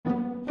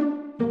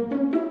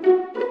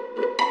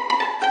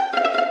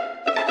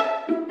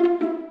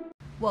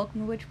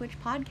welcome to Witch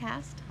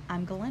Podcast.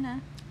 I'm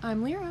Galena.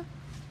 I'm Lyra.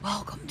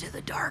 Welcome to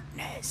the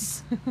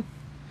darkness.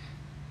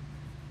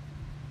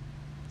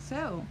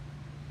 So,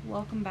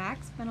 welcome back.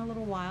 It's been a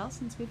little while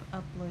since we've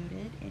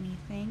uploaded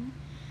anything.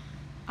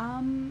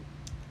 I'm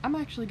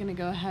actually going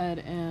to go ahead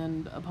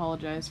and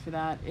apologize for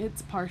that.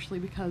 It's partially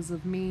because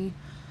of me.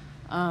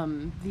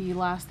 The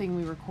last thing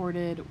we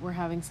recorded, we're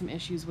having some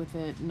issues with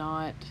it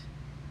not...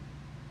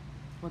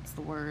 What's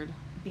the word?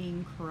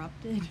 Being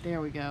corrupted. There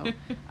we go.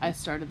 I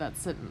started that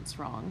sentence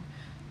wrong.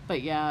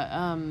 But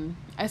yeah,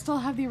 I still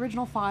have the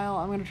original file.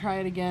 I'm going to try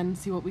it again,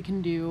 see what we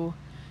can do.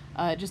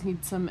 It just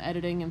needs some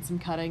editing and some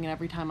cutting, and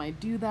every time I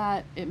do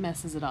that, it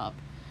messes it up.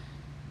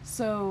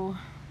 So,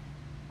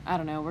 I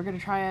don't know. We're going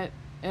to try it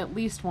at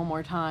least one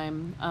more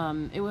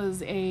time. It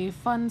was a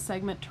fun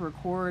segment to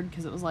record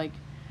because it was like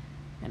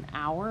an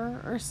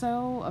hour or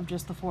so of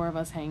just the four of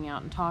us hanging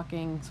out and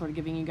talking, sort of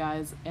giving you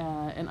guys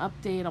an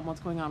update on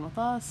what's going on with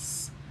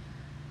us.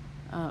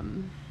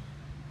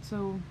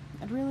 So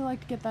I'd really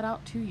like to get that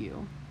out to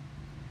you.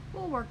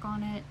 We'll work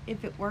on it.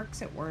 If it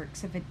works, it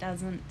works. If it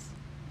doesn't,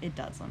 it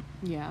doesn't.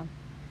 Yeah.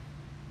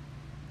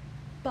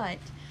 But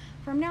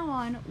from now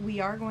on,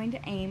 we are going to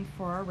aim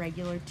for a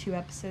regular 2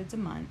 episodes a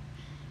month.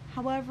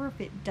 However,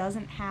 if it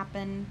doesn't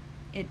happen,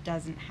 it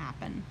doesn't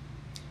happen.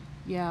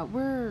 Yeah,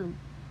 we're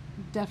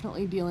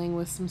definitely dealing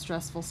with some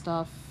stressful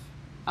stuff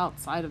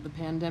outside of the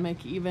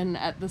pandemic, even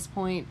at this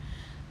point.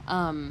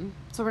 So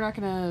we're not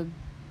going to,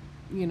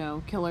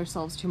 kill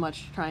ourselves too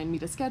much to try and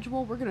meet a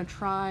schedule. We're going to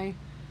try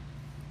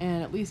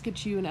and at least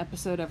get you an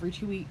episode every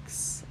 2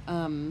 weeks.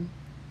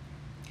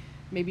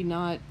 Maybe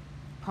not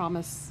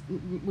promise,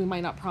 we might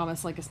not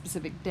promise like a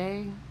specific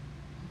day.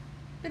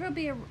 It'll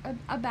be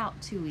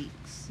about 2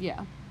 weeks.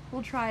 Yeah.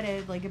 We'll try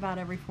to, about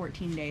every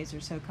 14 days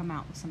or so, come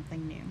out with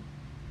something new.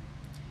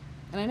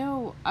 And I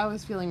know I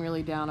was feeling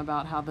really down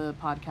about how the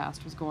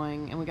podcast was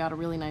going, and we got a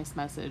really nice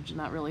message,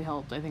 and that really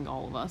helped, I think,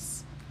 all of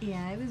us.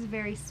 Yeah, it was a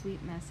very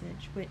sweet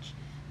message, which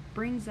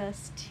brings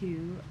us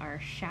to our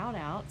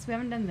shout-outs. We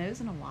haven't done those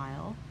in a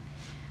while.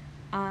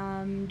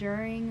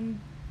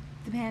 During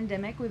the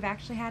pandemic, we've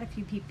actually had a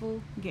few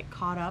people get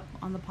caught up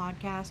on the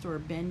podcast or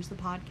binge the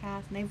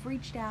podcast, and they've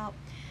reached out.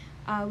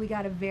 We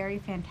got a very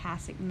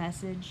fantastic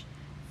message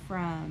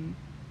from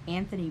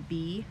Anthony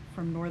B.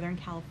 from Northern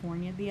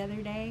California the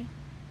other day.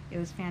 It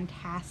was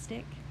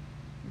fantastic.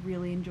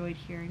 Really enjoyed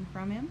hearing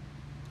from him.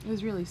 It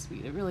was really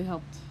sweet. It really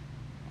helped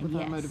with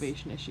our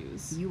motivation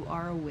issues. You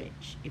are a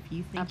witch. If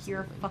you think Absolutely.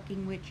 you're a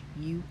fucking witch,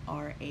 you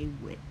are a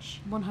witch.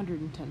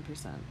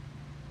 110%.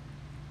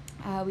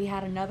 We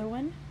had another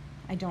one.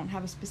 I don't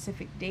have a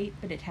specific date,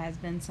 but it has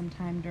been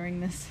sometime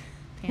during this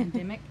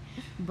pandemic.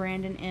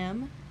 Brandon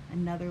M.,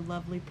 another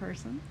lovely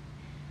person.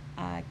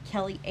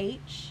 Kelly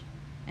H.,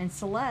 and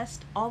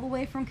Celeste, all the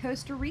way from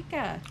Costa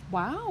Rica.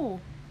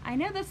 Wow. I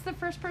know, that's the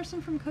first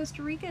person from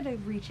Costa Rica to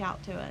reach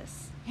out to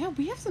us. Yeah,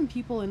 we have some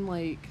people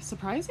in,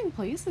 surprising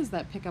places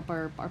that pick up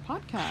our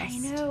podcast. I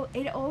know.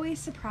 It always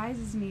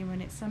surprises me when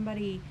it's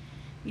somebody,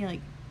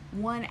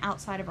 one,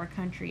 outside of our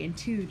country, and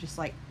two, just,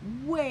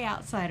 way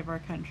outside of our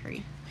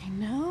country. I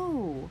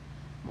know.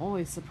 I'm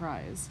always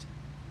surprised.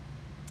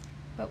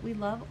 But we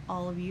love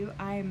all of you.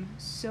 I'm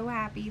so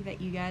happy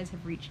that you guys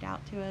have reached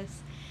out to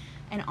us.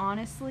 And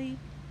honestly,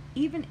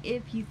 even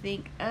if you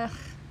think, ugh,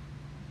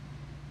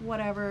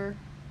 whatever,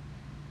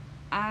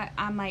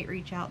 I might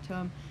reach out to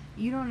them,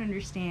 you don't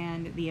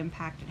understand the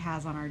impact it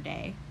has on our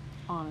day.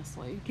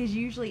 Honestly. Because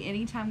usually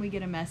anytime we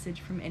get a message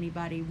from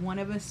anybody, one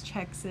of us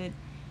checks it,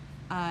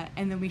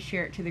 and then we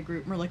share it to the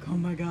group, and we're like, oh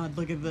my god,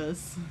 look at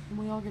this.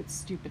 We all get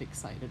stupid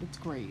excited. It's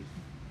great.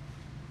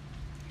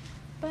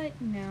 But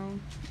no.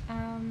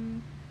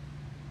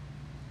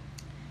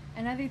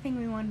 Another thing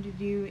we wanted to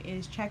do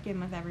is check in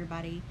with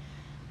everybody.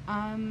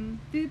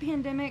 Through the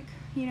pandemic,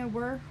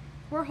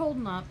 we're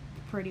holding up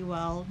pretty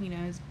well,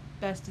 as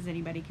best as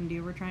anybody can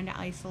do. We're trying to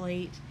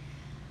isolate.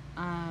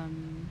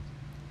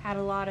 Had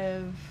a lot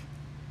of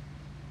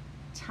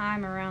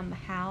time around the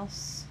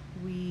house.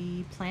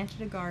 We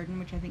planted a garden,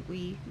 which I think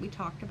we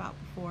talked about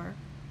before.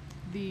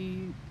 The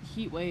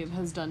heat wave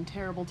has done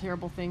terrible,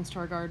 terrible things to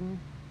our garden.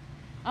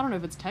 I don't know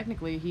if it's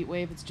technically a heat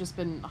wave. It's just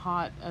been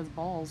hot as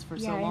balls for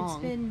so long. Yeah,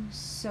 it's been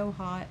so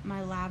hot.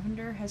 My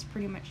lavender has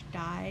pretty much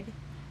died.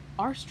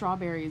 Our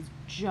strawberries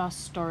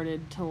just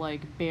started to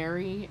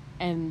berry,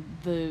 and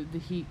the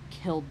heat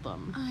killed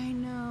them. I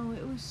know,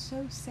 it was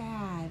so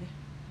sad.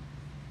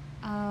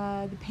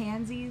 The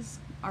pansies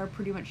are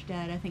pretty much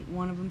dead. I think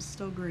one of them's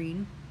still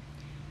green.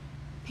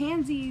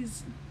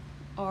 Pansies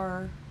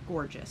are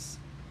gorgeous.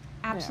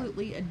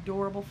 Absolutely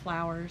adorable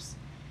flowers.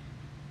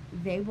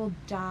 They will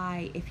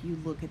die if you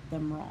look at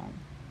them wrong.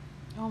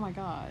 Oh my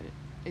god.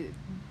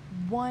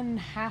 1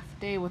 half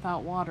day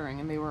without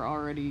watering and they were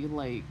already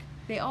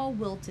They all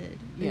wilted.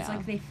 It's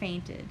like they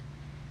fainted.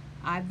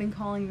 I've been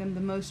calling them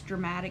the most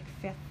dramatic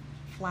fifth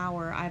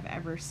flower I've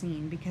ever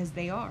seen, because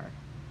they are.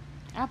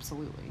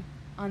 Absolutely.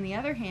 On the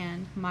other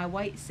hand, my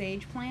white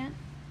sage plant,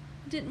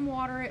 didn't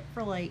water it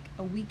for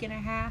a week and a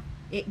half.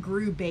 It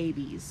grew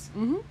babies.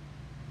 Mm-hmm.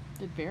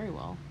 Did very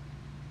well.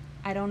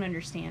 I don't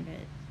understand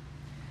it.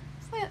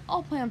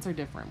 all plants are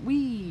different.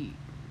 We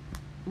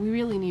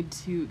really need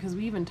to, because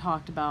we even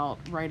talked about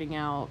writing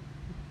out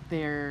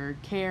their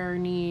care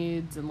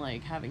needs and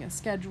like having a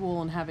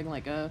schedule and having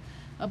like a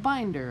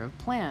binder of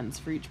plans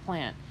for each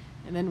plant,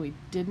 and then we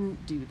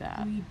didn't do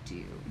that. We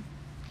do.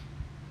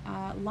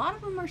 A lot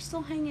of them are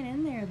still hanging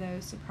in there, though,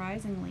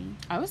 surprisingly.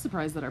 I was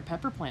surprised that our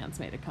pepper plants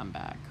made a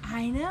comeback.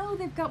 I know,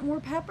 they've got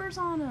more peppers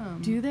on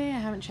them. Do they? I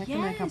haven't checked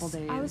them in a couple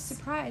days. I was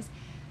surprised.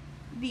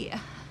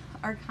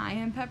 Our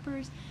cayenne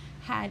peppers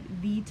had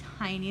the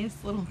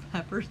tiniest little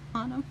peppers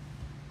on them.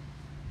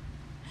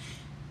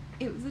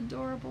 It was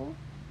adorable.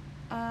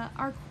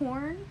 Our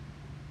corn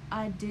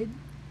did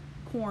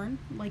corn,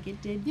 like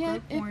it did grow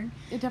corn.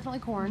 It definitely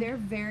corn. They're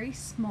very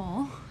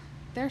small.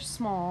 They're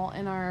small,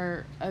 and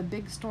a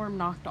big storm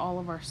knocked all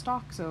of our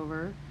stalks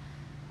over,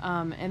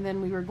 and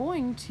then we were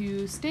going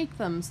to stake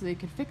them so they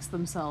could fix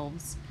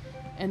themselves,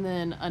 and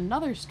then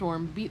another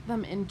storm beat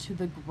them into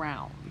the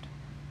ground.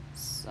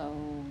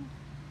 So...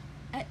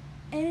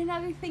 And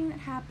another thing that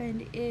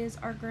happened is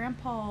our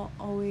grandpa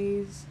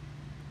always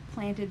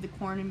planted the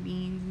corn and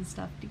beans and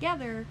stuff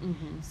together,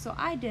 so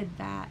I did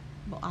that.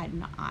 Well,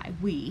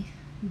 we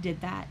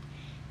did that.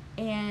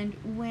 And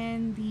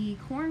when the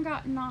corn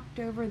got knocked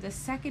over the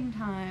second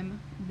time,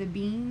 the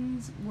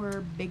beans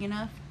were big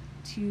enough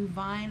to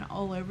vine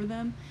all over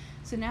them.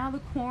 So now the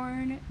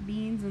corn,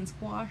 beans, and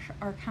squash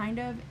are kind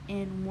of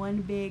in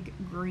one big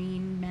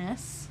green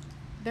mess.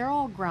 They're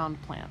all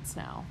ground plants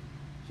now.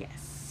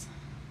 Yes.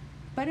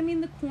 But I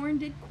mean, the corn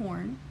did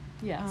corn.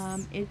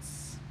 Yes.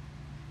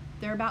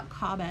 They're about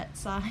cobbette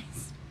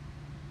size.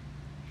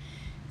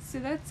 So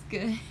that's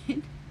good.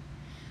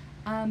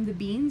 The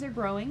beans are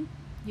growing.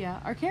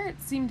 Yeah, our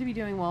carrots seem to be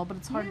doing well, but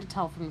it's hard to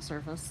tell from the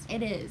surface.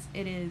 It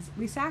is.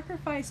 We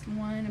sacrificed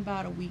one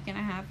about a week and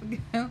a half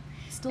ago.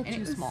 Still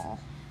too small.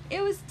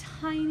 It was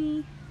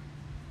tiny,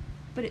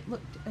 but it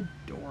looked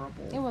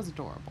adorable. It was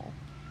adorable.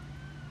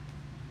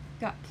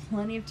 Got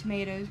plenty of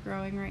tomatoes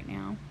growing right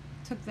now.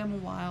 Took them a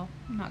while.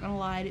 I'm not gonna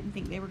lie, I didn't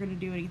think they were gonna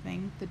do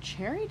anything. The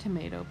cherry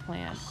tomato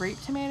plant, grape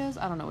tomatoes,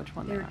 I don't know which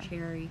one they are. They're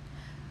cherry.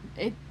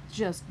 It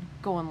just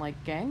going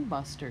like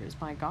gangbusters,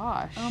 my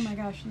gosh. Oh my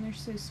gosh, and they're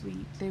so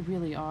sweet. They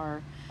really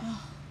are.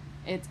 Oh.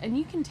 And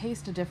you can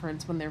taste a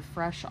difference when they're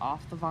fresh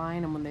off the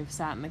vine and when they've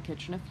sat in the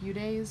kitchen a few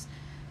days.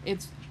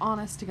 It's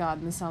honest to God,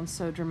 and this sounds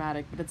so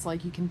dramatic, but it's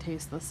like you can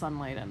taste the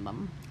sunlight in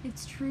them.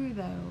 It's true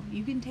though.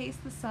 You can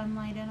taste the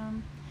sunlight in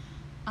them.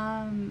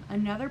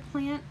 Another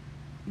plant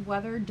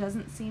weather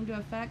doesn't seem to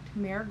affect,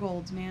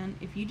 marigolds, man.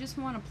 If you just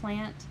want to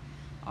plant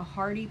a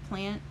hardy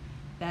plant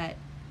that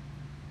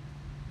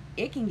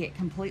it can get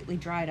completely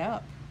dried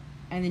up,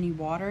 and then you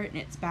water it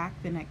and it's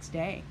back the next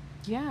day.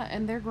 Yeah,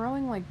 and they're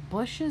growing like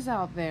bushes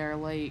out there,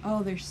 like...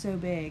 Oh, they're so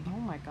big. Oh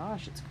my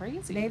gosh, it's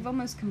crazy. They've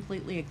almost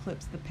completely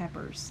eclipsed the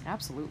peppers.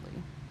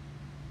 Absolutely.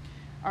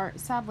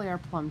 Sadly, our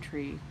plum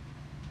tree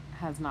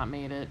has not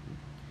made it.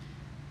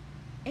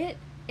 It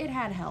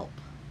had help.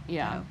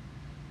 Yeah. Though.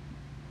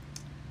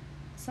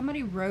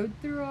 Somebody rode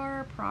through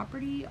our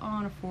property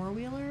on a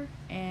four-wheeler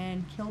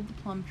and killed the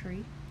plum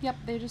tree. Yep,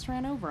 they just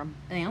ran over them.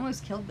 And they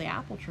almost killed the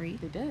apple tree.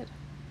 They did.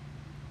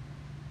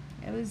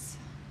 It was...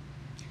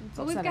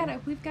 But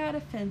upsetting. we've got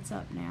a fence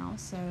up now,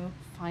 so...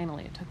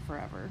 Finally, it took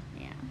forever.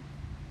 Yeah.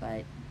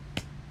 But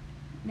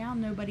now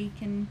nobody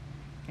can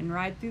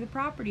ride through the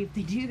property. If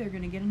they do, they're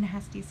going to get a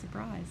nasty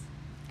surprise.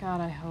 God,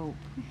 I hope.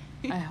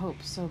 I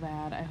hope so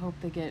bad. I hope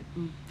they get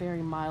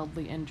very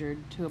mildly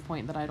injured to a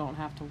point that I don't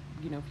have to,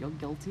 feel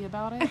guilty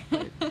about it.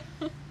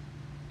 But...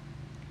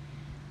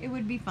 It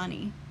would be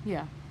funny.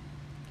 Yeah.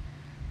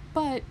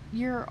 But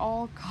you're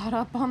all caught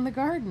up on the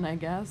garden, I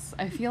guess.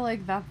 I feel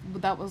like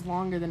that was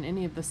longer than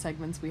any of the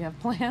segments we have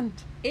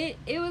planned. It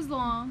was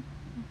long.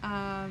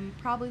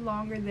 Probably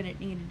longer than it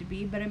needed to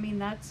be, but I mean,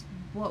 that's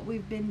what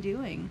we've been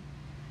doing.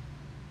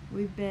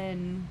 We've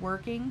been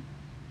working.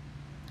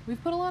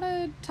 We've put a lot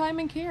of time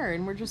and care,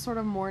 and we're just sort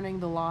of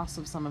mourning the loss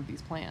of some of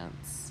these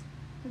plants.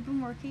 We've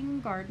been working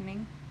and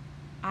gardening.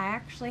 I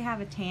actually have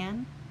a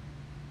tan.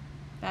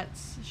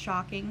 That's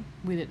shocking.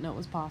 We didn't know it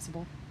was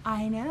possible.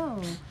 I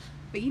know.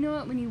 But you know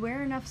what? When you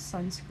wear enough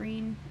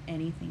sunscreen,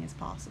 anything is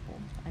possible.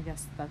 I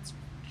guess that's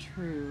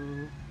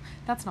true.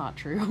 That's not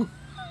true.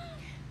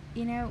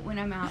 When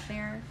I'm out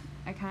there,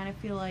 I kind of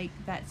feel like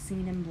that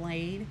scene in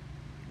Blade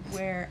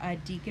where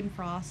Deacon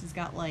Frost has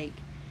got, like,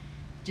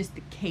 just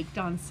the caked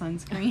on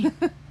sunscreen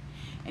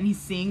and he's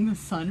seeing the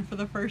sun for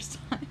the first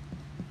time.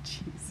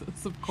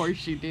 Jesus, of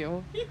course you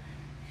do.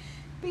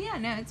 But yeah,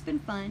 no, it's been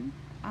fun.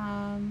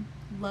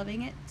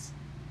 Loving it.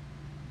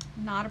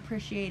 Not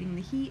appreciating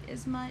the heat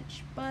as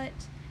much, but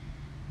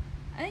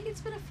I think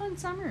it's been a fun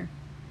summer.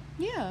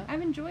 Yeah.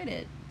 I've enjoyed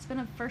it. It's been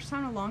the first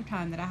time in a long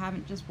time that I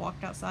haven't just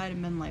walked outside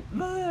and been like,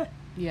 ugh,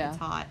 yeah, it's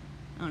hot.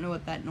 I don't know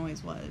what that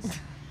noise was.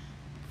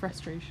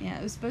 Frustration. Yeah,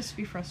 it was supposed to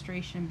be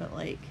frustration, but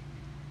like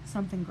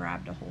something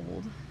grabbed a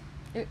hold.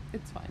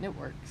 It's fine. It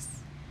works.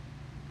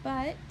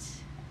 But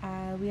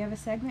we have a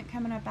segment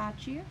coming up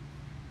at you,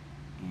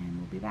 and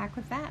we'll be back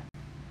with that.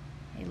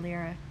 Hey,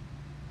 Lyra,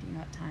 do you know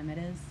what time it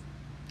is?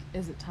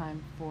 Is it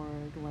time for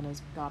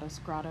Glenna's Goddess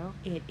Grotto?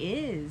 It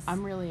is.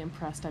 I'm really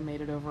impressed I made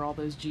it over all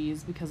those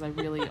G's because I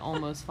really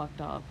almost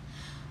fucked up.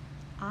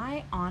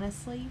 I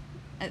honestly,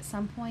 at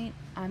some point,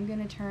 I'm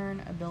gonna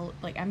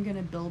I'm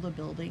gonna build a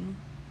building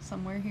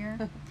somewhere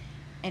here,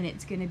 and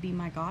it's gonna be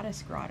my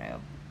goddess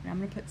grotto, and I'm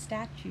gonna put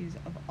statues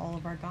of all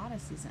of our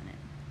goddesses in it.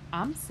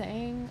 I'm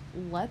saying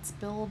let's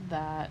build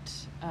that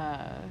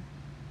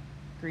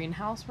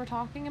greenhouse we're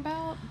talking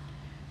about.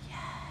 Yes.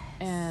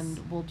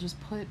 And we'll just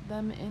put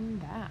them in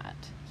that.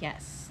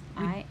 Yes,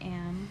 I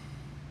am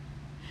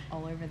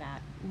all over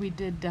that. We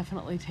did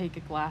definitely take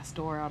a glass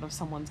door out of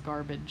someone's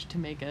garbage to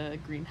make a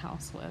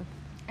greenhouse with.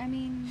 I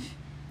mean,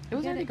 it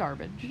was already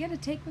garbage. You gotta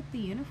take with the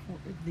uniform.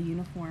 The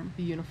uniform.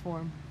 The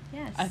uniform.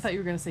 Yes. I thought you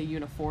were gonna say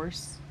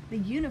uniforce. The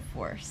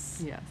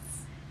uniforce. Yes.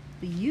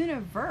 The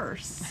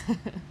universe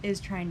is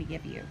trying to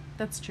give you.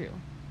 That's true.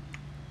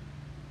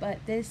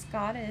 But this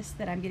goddess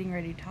that I'm getting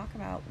ready to talk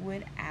about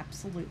would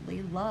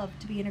absolutely love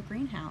to be in a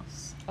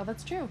greenhouse. Oh,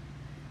 that's true.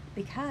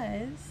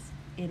 Because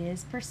it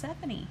is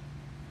Persephone.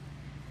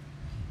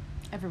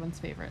 Everyone's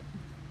favorite.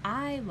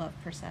 I love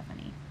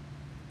Persephone.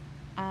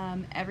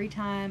 Every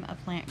time a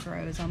plant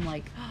grows, I'm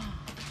like, oh,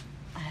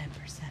 I am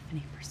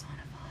Persephone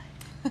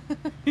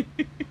personified.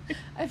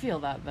 I feel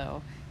that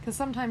though, because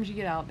sometimes you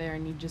get out there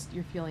and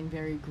you're feeling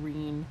very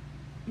green.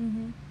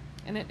 Mm-hmm.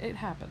 And it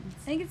happens.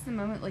 I think it's the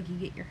moment like you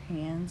get your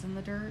hands in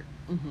the dirt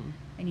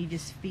and you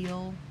just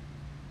feel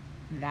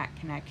that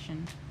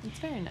connection. It's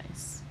very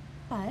nice.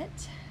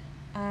 But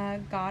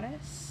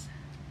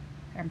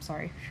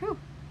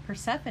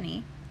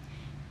Persephone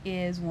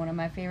is one of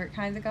my favorite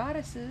kinds of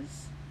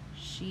goddesses.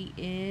 She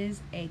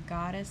is a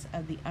goddess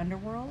of the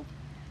underworld,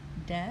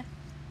 death,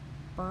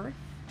 birth,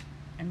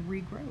 and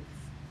regrowth.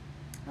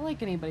 I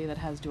like anybody that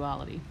has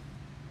duality.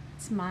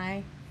 It's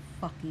my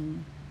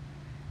fucking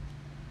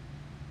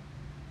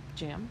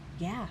jam.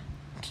 Yeah.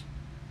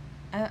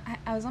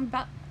 I was on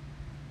about...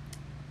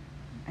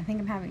 I think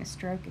I'm having a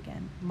stroke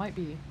again. Might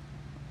be.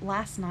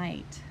 Last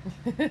night,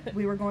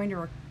 we were going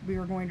to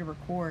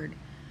record,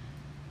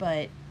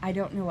 but I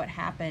don't know what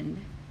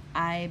happened.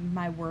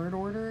 My word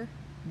order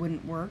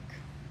wouldn't work.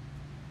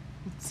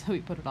 So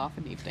we put it off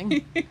in the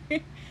evening.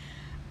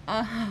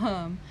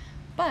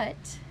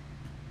 But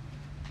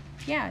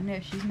yeah, no,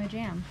 she's my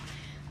jam.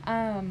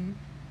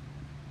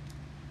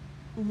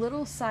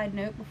 Little side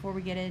note before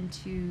we get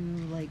into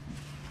like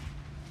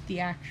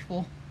the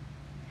actual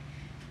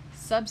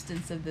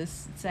substance of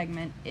this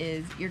segment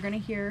is you're gonna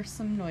hear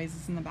some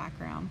noises in the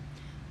background.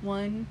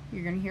 One,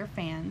 you're gonna hear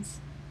fans.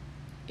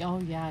 Oh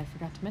yeah, I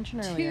forgot to mention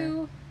earlier.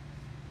 Two,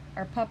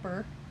 our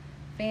pupper,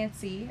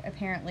 Fancy,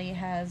 apparently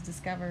has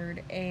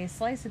discovered a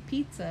slice of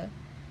pizza.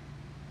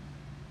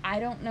 I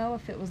don't know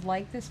if it was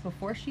like this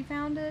before she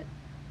found it,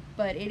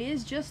 but it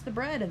is just the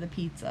bread of the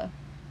pizza.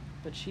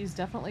 But she's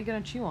definitely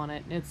gonna chew on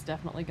it, and it's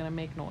definitely gonna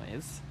make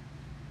noise.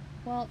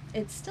 Well,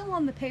 it's still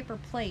on the paper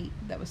plate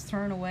that was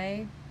thrown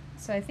away,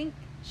 so I think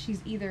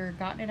she's either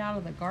gotten it out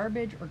of the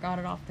garbage or got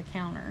it off the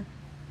counter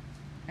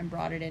and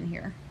brought it in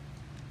here.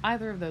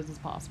 Either of those is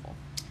possible.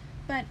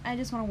 But I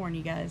just want to warn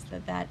you guys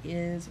that that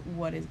is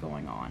what is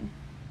going on.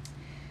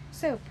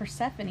 So,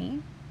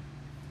 Persephone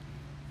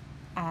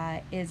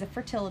is a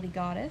fertility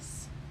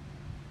goddess.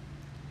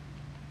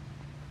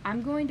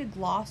 I'm going to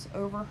gloss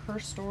over her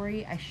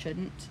story. I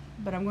shouldn't,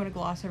 but I'm going to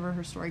gloss over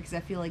her story because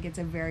I feel like it's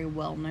a very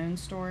well-known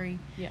story.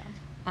 Yeah.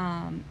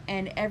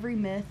 And every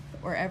myth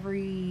or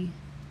every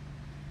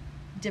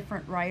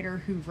different writer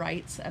who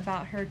writes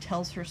about her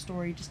tells her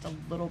story just a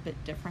little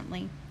bit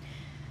differently.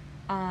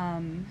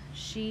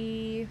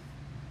 She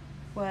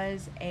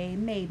was a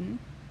maiden.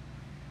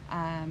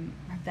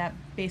 That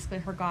basically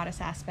her goddess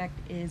aspect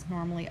is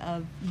normally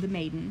of the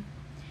maiden.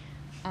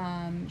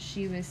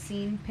 She was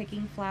seen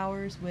picking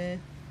flowers with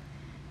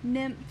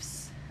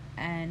nymphs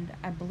and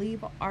I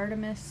believe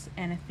Artemis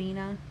and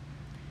Athena.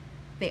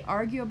 They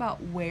argue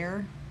about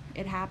where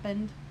it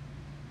happened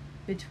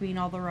between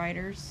all the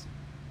writers.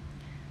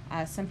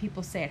 Some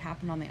people say it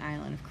happened on the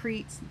island of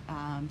Crete.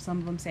 Some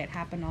of them say it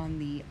happened on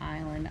the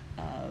island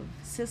of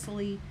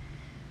Sicily.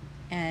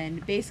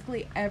 And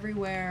basically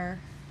everywhere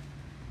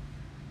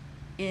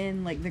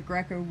in like the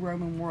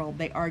Greco-Roman world,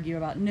 they argue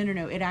about,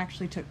 no, it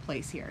actually took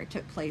place here. It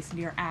took place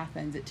near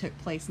Athens. It took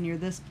place near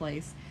this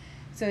place.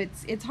 So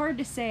it's hard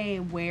to say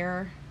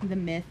where the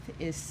myth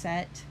is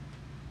set.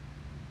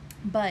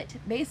 But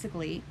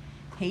basically,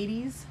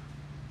 Hades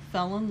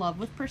fell in love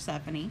with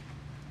Persephone.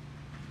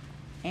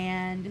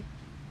 And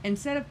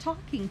instead of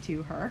talking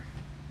to her,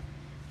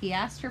 he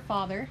asked her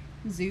father,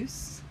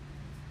 Zeus,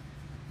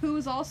 who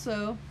was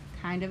also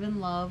kind of in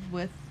love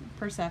with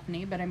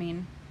Persephone, but I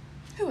mean...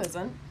 Who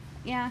isn't?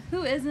 Yeah,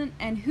 who isn't,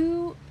 and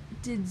who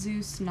did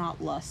Zeus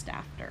not lust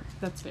after?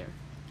 That's fair.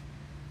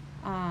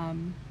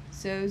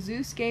 So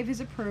Zeus gave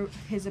his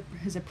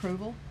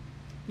approval.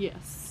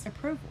 Yes.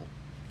 Approval.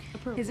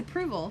 Approval. His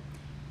approval,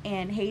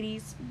 and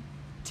Hades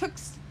took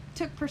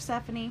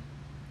Persephone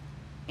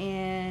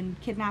and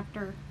kidnapped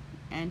her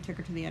and took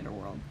her to the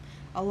underworld.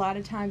 A lot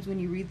of times when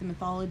you read the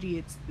mythology,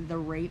 it's the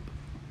rape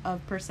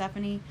of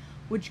Persephone,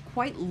 which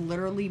quite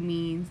literally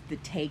means the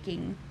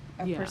taking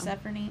of Yeah.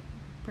 Persephone.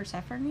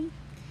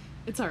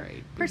 It's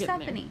alright. We're getting there.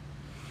 Persephone.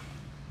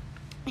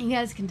 You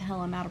guys can tell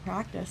I'm out of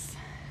practice.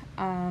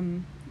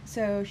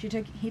 So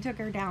he took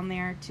her down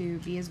there to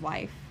be his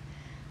wife.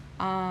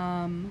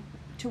 To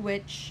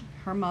which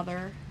her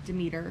mother,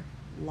 Demeter,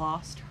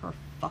 lost her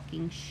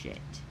fucking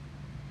shit.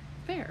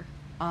 Fair.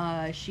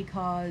 She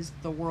caused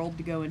the world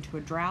to go into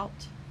a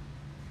drought.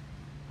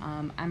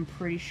 I'm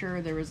pretty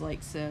sure there was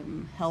like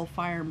some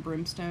hellfire and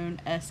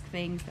brimstone-esque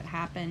things that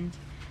happened.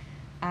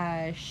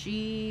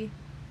 She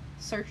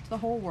searched the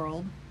whole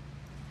world,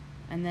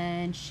 and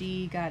then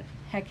she got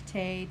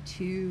Hecate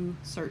to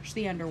search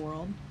the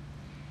underworld.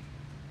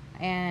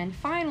 And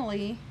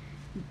finally,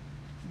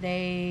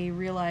 they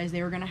realized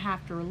they were going to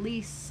have to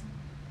release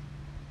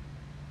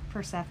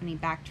Persephone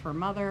back to her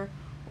mother,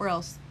 or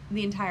else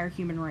the entire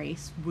human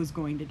race was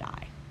going to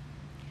die.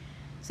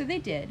 So they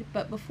did,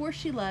 but before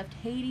she left,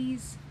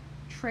 Hades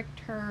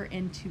tricked her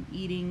into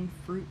eating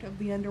fruit of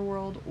the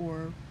underworld,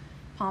 or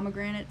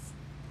pomegranates.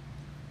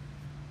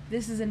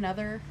 This is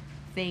another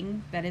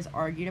thing that is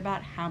argued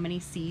about. How many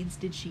seeds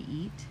did she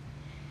eat?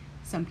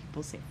 Some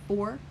people say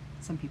 4,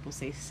 some people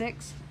say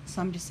 6,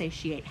 some just say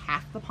she ate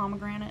half the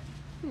pomegranate.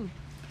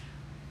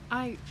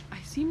 I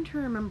seem to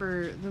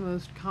remember the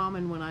most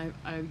common one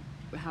I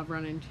have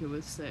run into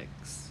was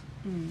 6,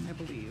 I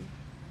believe.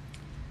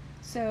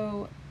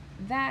 So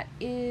that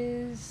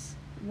is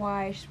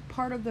why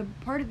part of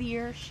the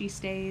year she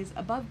stays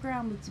above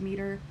ground with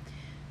Demeter,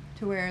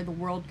 to where the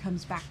world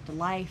comes back to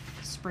life.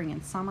 Spring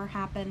and summer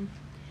happen.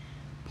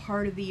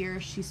 Part of the year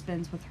she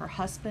spends with her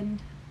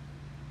husband,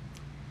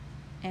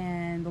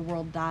 and the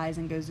world dies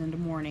and goes into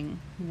mourning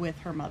with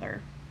her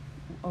mother,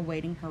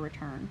 awaiting her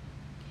return.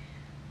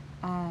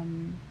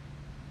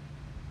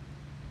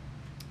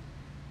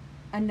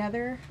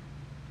 Another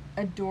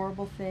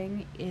adorable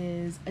thing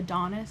is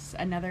Adonis.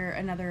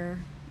 Another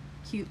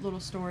cute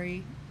little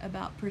story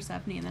about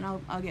Persephone, and then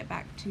I'll get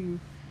back to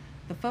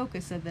the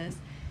focus of this.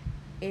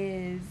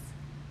 Is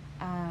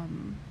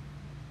I'm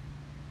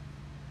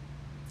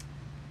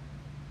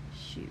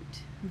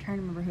trying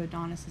to remember who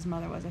Adonis's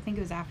mother was. I think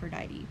it was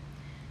Aphrodite,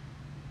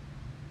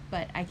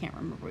 but I can't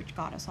remember which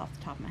goddess off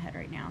the top of my head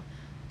right now.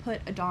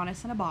 Put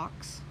Adonis in a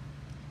box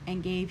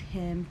and gave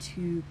him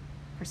to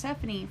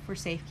Persephone for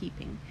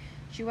safekeeping.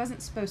 She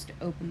wasn't supposed to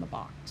open the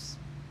box,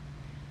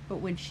 but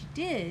when she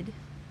did,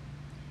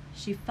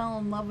 she fell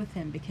in love with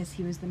him because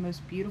he was the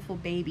most beautiful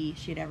baby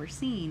she had ever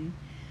seen.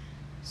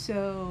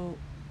 So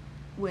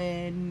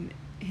when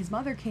his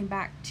mother came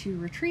back to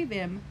retrieve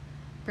him,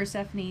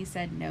 Persephone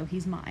said, "No,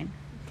 he's mine."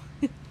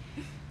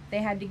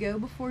 They had to go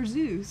before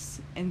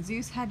Zeus, and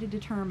Zeus had to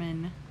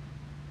determine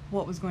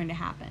what was going to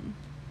happen.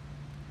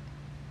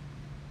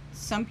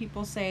 Some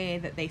people say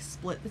that they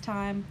split the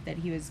time, that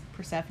he was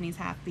Persephone's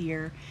half the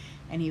year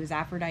and he was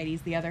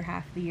Aphrodite's the other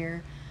half of the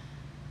year.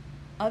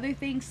 Other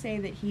things say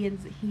that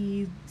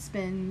he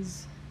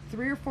spends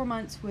 3 or 4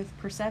 months with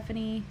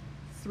Persephone,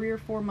 3 or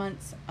 4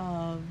 months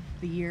of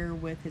the year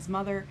with his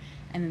mother,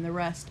 and then the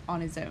rest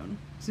on his own.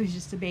 So he's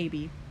just a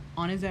baby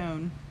on his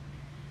own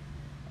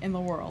in the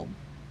world.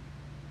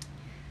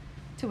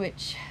 To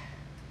which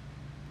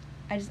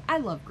I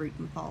love Greek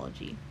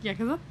mythology. Yeah,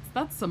 because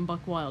that's some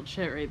buck wild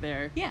shit right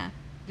there. Yeah.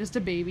 Just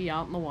a baby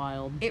out in the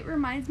wild. It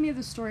reminds me of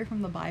the story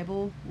from the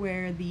Bible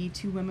where the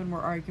 2 women were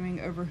arguing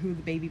over who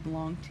the baby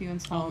belonged to,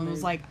 and Solomon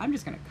was like, "I'm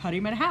just going to cut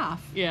him in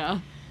half."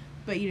 Yeah.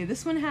 But,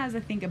 this one has, I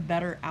think, a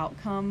better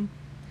outcome.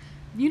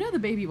 The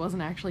baby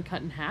wasn't actually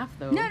cut in half,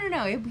 though.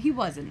 No, he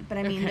wasn't. But,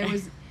 I mean, Okay. there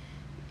was...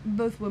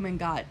 Both women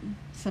got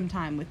some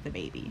time with the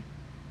baby.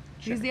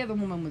 Sure. Because the other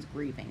woman was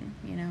grieving,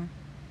 I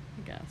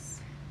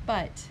guess.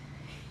 But...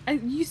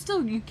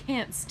 You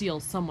can't steal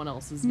someone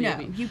else's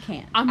baby. No, you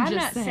can't. I'm just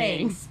not saying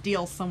saying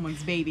steal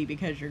someone's baby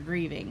because you're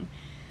grieving.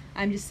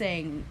 I'm just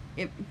saying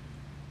it...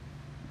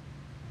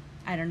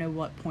 I don't know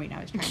what point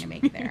I was trying to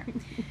make there.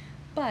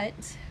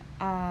 But,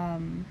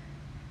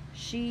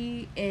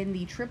 she, in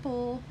the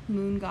triple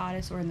moon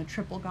goddess, or in the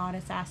triple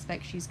goddess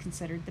aspect, she's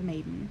considered the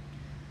maiden.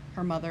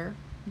 Her mother,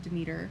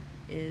 Demeter,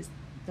 is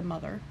the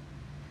mother.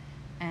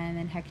 And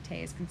then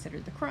Hecate is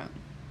considered the crone.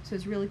 So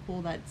it's really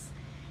cool that's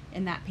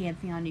in that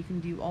pantheon you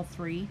can do all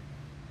 3.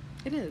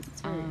 It is.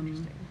 It's very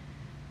interesting.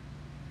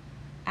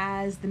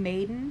 As the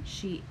maiden,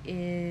 she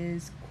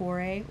is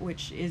Kore,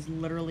 which is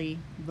literally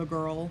the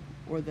girl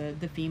or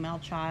the female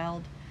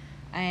child,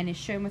 and is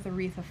shown with a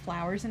wreath of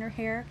flowers in her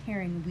hair,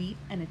 carrying wheat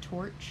and a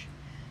torch,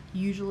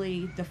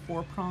 usually the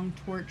 4-pronged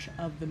torch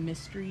of the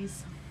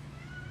mysteries.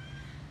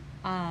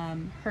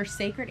 Her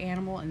sacred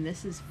animal, and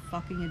this is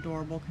fucking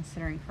adorable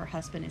considering her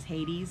husband is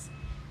Hades,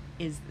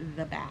 is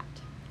the bat.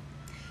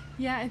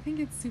 Yeah, I think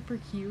it's super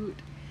cute.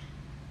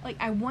 Like,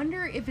 I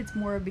wonder if it's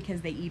more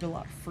because they eat a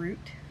lot of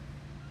fruit.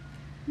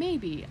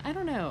 Maybe. I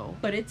don't know.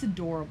 But it's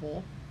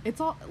adorable. It's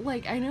all,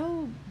 like, I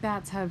know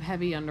bats have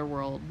heavy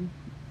underworld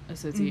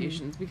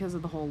associations because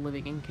of the whole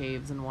living in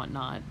caves and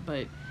whatnot,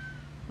 but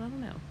I don't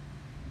know.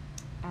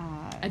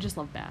 I just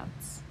love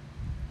bats.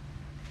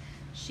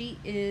 She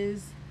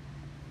is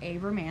a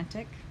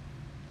romantic.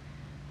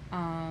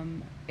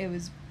 It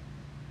was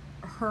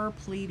her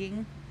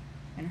pleading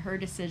and her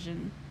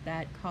decision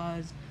that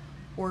caused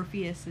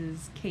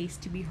Orpheus's case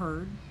to be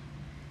heard,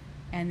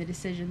 and the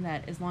decision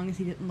that as long as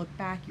he didn't look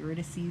back,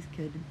 Eurydice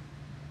could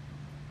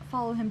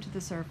follow him to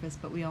the surface,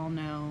 but we all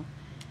know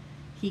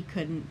he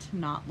couldn't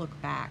not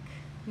look back.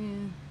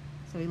 Yeah.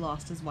 So he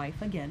lost his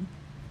wife again.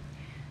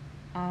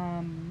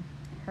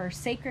 Her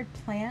sacred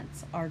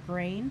plants are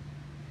grain,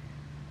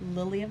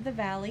 lily of the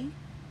valley,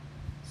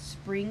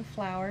 spring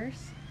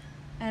flowers,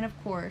 and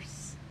of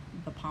course,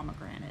 the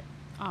pomegranate.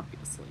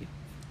 Obviously.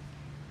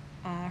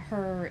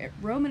 Her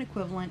Roman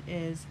equivalent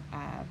is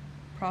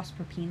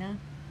Proserpina,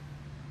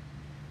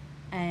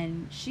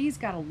 and she's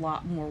got a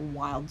lot more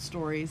wild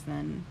stories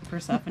than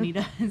Persephone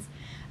does.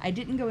 I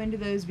didn't go into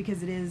those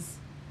because it is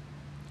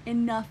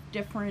enough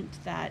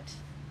different that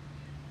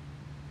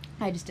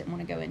I just didn't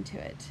want to go into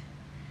it.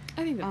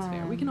 I think that's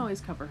fair. We can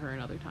always cover her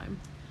another time.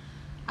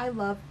 I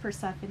love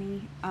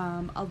Persephone.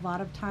 A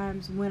lot of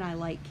times when I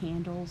light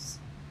candles,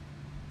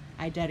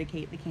 I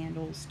dedicate the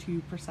candles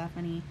to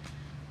Persephone.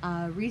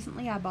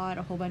 Recently I bought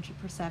a whole bunch of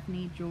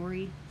Persephone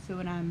jewelry, so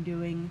when I'm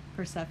doing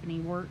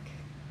Persephone work,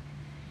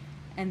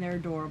 and they're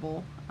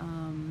adorable.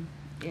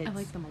 I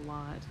like them a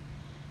lot.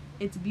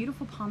 It's a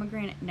beautiful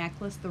pomegranate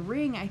necklace. The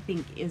ring, I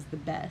think, is the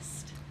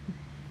best,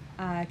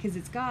 because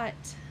it's got,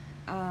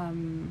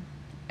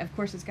 of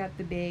course, it's got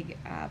the big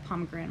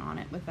pomegranate on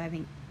it with, I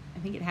think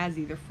it has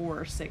either 4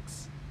 or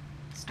 6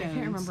 stones. I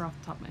can't remember off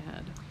the top of my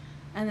head.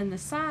 And then the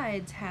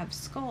sides have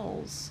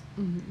skulls,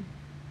 Mm-hmm.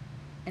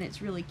 and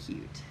it's really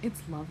cute.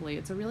 It's lovely.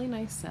 It's a really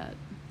nice set.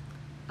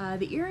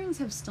 The earrings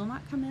have still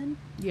not come in.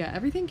 Yeah,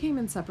 everything came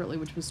in separately,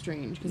 which was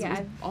strange because it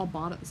was all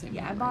bought at the same time.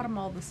 Yeah, I bought them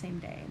all the same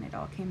day, and it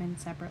all came in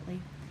separately.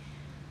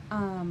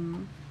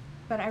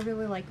 But I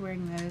really like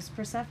wearing those.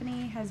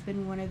 Persephone has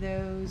been one of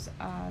those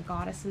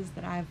goddesses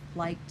that I've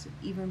liked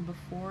even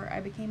before I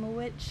became a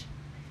witch.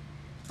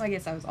 Well, I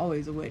guess I was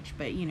always a witch,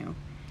 but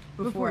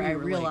before I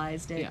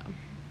realized it. Yeah.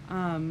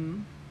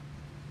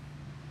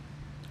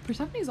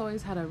 Persephone's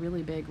always had a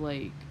really big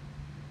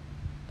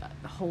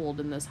hold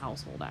in this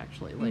household.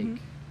 Actually,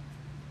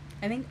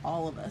 I think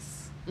all of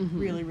us Mhm.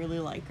 really, really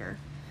like her.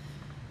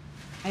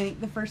 I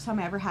think the first time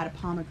I ever had a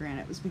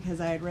pomegranate was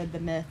because I had read the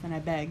myth and I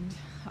begged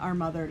our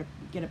mother to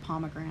get a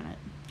pomegranate.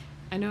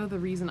 I know the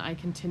reason I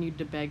continued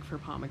to beg for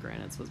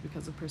pomegranates was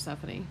because of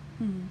Persephone.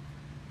 Mm-hmm.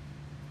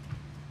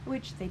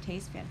 Which they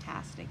taste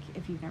fantastic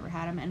if you've never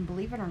had them. And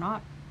believe it or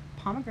not,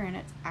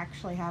 pomegranates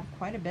actually have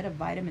quite a bit of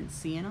vitamin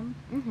C in them.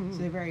 Mm-hmm. So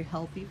they're very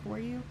healthy for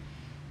you.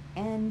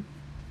 And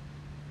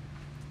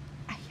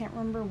I can't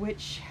remember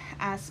which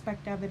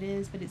aspect of it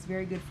is, but it's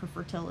very good for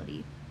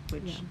fertility,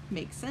 which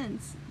makes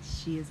sense.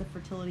 She is a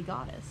fertility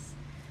goddess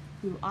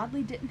who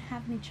oddly didn't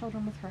have any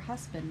children with her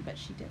husband, but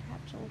she did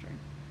have children.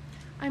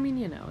 I mean,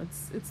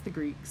 it's the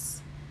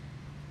Greeks.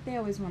 They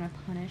always want to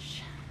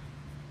punish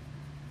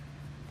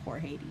poor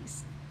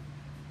Hades.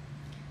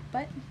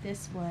 But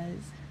this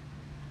was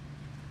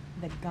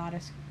the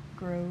Goddess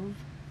Grove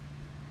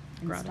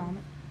Grotto.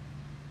 installment.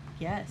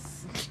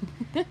 Yes.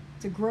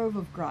 It's a grove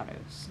of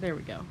grottos. There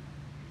we go.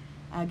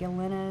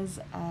 Galena's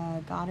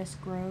Goddess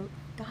Grove.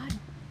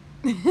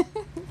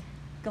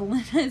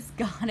 Galena's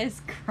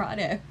Goddess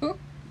Grotto.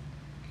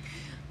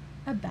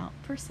 About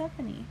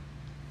Persephone.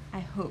 I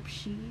hope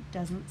she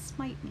doesn't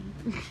smite me.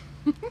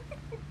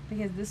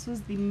 Because this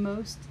was the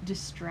most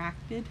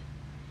distracted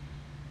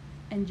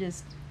and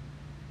just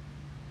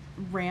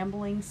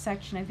rambling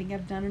section I think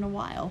I've done in a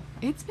while.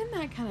 It's been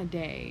that kind of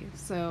day,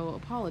 so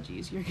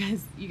apologies. You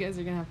guys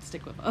are gonna have to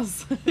stick with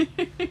us.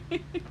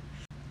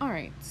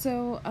 Alright,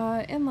 so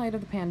in light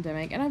of the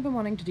pandemic, and I've been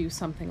wanting to do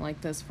something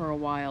like this for a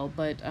while,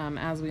 but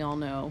as we all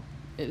know,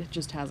 it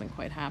just hasn't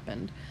quite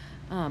happened.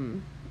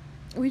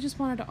 We just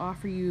wanted to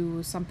offer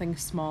you something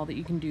small that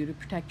you can do to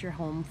protect your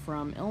home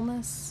from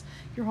illness,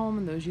 your home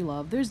and those you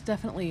love. There's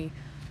definitely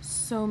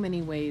so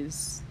many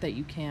ways that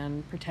you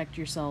can protect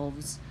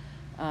yourselves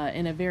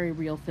in a very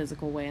real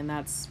physical way, and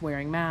that's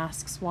wearing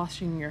masks,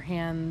 washing your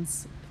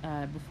hands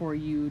before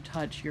you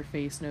touch your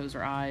face, nose,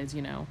 or eyes,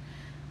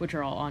 which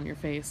are all on your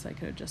face. I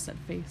could have just said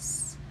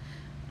face.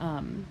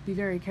 Be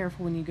very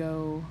careful when you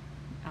go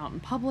out in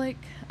public.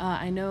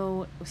 I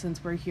know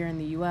since we're here in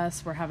the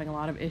US, we're having a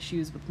lot of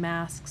issues with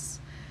masks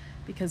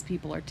because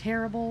people are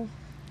terrible.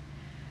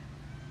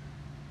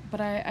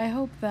 But I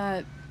hope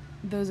that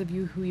those of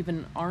you who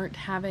even aren't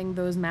having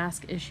those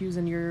mask issues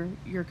in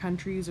your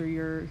countries or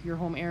your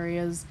home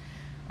areas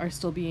are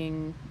still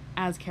being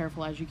as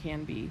careful as you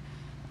can be.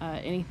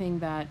 Anything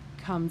that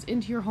comes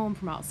into your home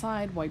from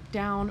outside, wipe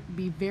down.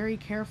 Be very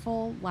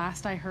careful.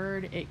 Last I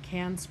heard, it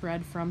can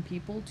spread from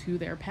people to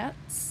their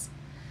pets.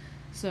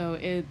 So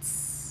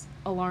it's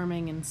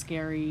alarming and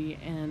scary,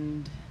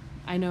 and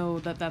I know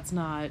that that's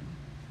not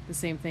the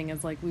same thing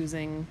as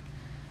losing,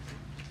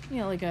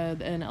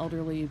 an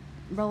elderly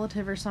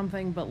relative or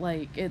something, but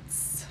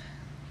it's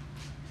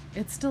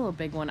still a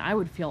big one. I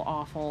would feel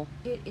awful.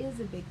 It is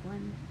a big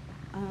one.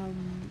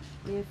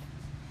 If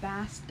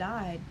Bass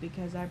died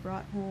because I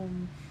brought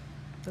home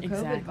the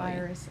Exactly. COVID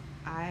virus,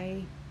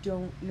 I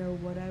don't know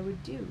what I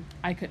would do.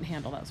 I couldn't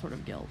handle that sort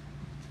of guilt.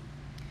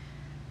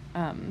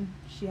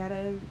 She had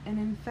an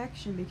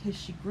infection because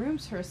she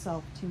grooms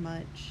herself too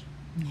much,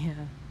 Yeah.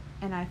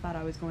 and I thought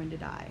I was going to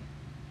die.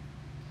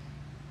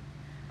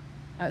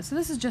 So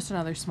this is just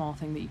another small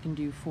thing that you can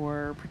do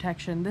for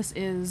protection. This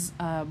is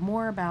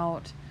more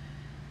about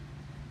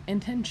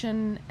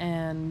intention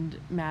and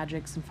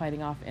magics and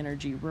fighting off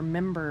energy.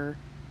 Remember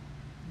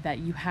that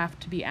you have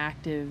to be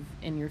active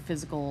in your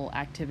physical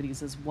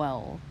activities as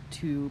well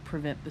to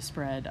prevent the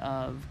spread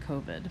of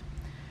COVID.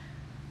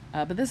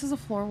 But this is a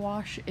floor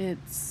wash.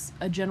 It's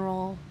a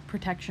general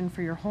protection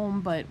for your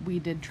home, but we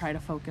did try to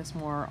focus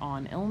more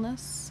on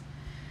illness.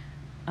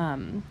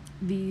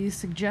 The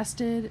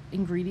suggested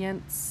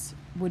ingredients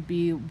would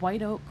be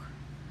white oak,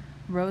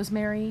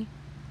 rosemary,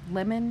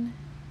 lemon,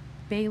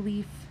 bay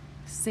leaf,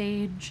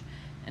 sage,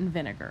 and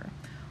vinegar.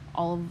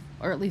 Or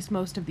at least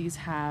most of these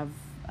have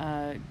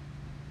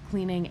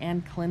cleaning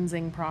and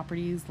cleansing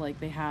properties. Like,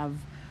 they have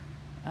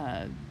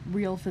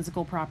real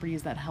physical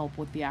properties that help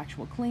with the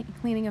actual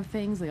cleaning of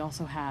things. They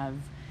also have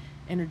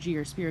energy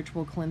or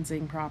spiritual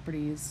cleansing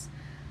properties.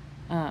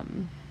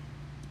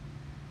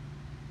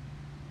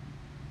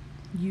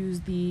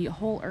 Use the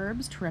whole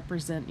herbs to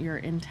represent your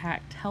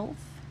intact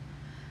health.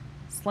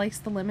 Slice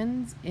the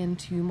lemons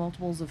into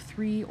multiples of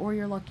 3 or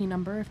your lucky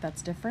number if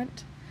that's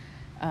different.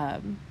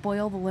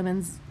 Boil the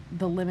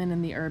lemon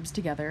and the herbs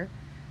together.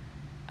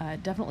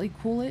 Definitely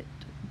cool it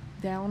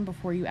down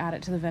before you add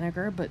it to the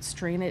vinegar, but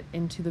strain it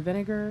into the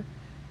vinegar.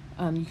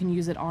 You can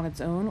use it on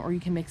its own, or you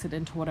can mix it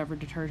into whatever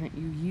detergent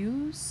you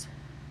use.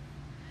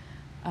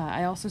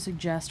 I also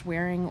suggest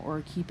wearing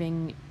or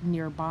keeping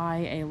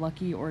nearby a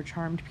lucky or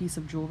charmed piece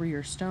of jewelry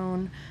or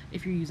stone.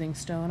 If you're using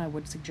stone, I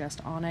would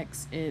suggest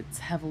onyx. It's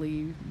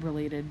heavily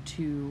related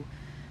to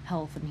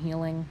health and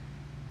healing.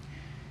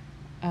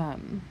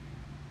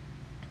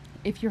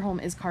 If your home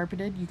is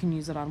carpeted, you can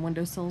use it on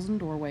windowsills and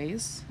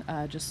doorways,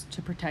 just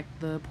to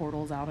protect the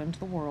portals out into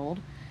the world.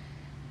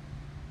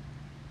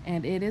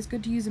 And it is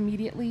good to use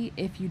immediately.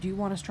 If you do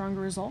want a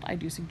stronger result, I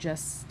do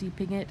suggest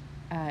steeping it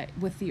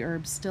with the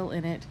herbs still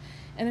in it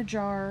in a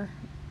jar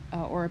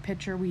or a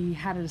pitcher. We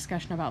had a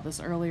discussion about this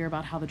earlier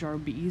about how the jar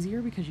would be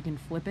easier because you can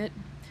flip it.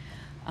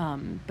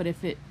 But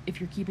if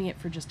you're keeping it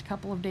for just a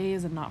couple of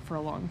days and not for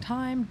a long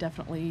time,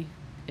 definitely,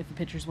 if a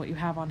pitcher is what you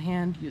have on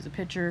hand, use a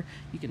pitcher.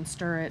 You can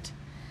stir it.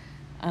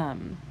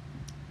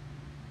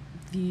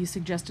 The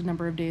suggested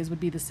number of days would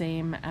be the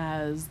same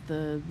as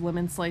the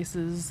lemon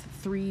slices,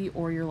 3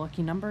 or your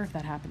lucky number if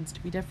that happens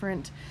to be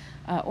different,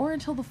 or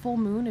until the full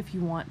moon if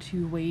you want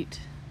to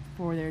wait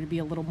for there to be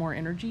a little more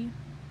energy.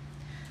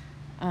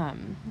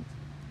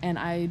 And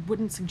I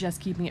wouldn't suggest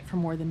keeping it for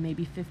more than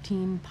maybe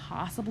 15,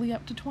 possibly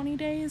up to 20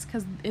 days,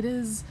 because it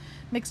is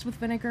mixed with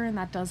vinegar and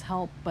that does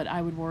help, but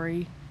I would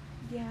worry.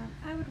 Yeah,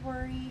 I would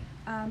worry.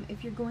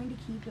 If you're going to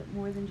keep it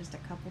more than just a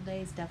couple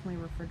days,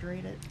 definitely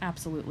refrigerate it.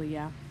 Absolutely,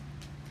 yeah.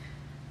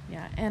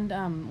 Yeah,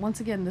 and once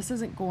again, this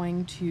isn't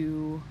going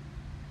to,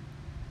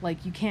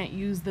 like, you can't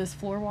use this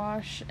floor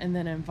wash and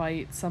then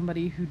invite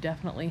somebody who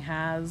definitely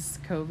has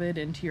COVID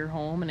into your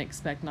home and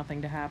expect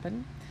nothing to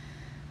happen.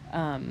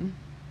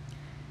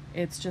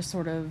 It's just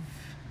sort of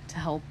to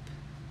help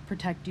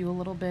protect you a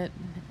little bit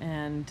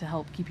and to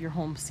help keep your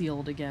home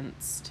sealed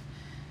against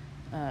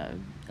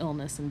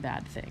illness and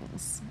bad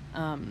things.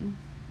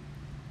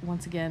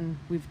 Once again,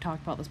 we've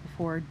talked about this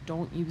before.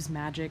 Don't use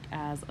magic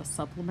as a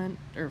supplement,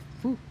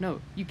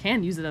 no, you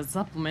can use it as a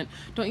supplement.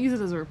 Don't use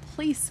it as a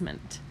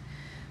replacement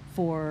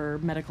for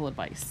medical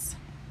advice.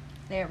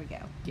 There we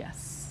go.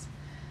 Yes.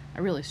 I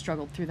really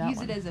struggled through that one.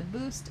 Use it as a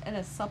boost and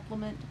a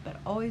supplement, but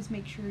always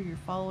make sure you're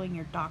following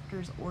your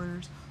doctor's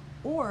orders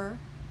or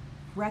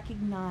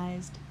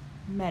recognized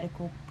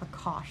medical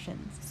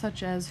precautions.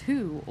 Such as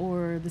WHO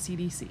or the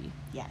CDC.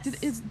 Yes.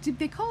 Did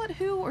they call it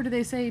WHO or do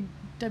they say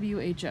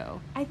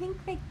WHO? I think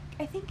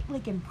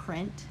like in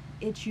print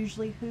it's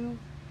usually WHO,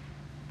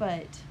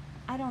 but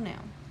I don't know.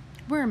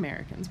 We're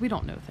Americans. We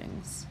don't know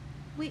things.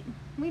 We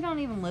don't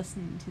even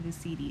listen to the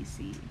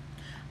CDC.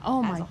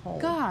 Oh as my a whole.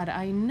 God,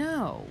 I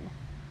know.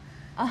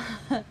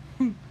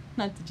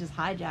 Not to just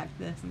hijack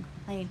this and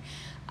complain,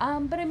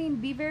 but I mean,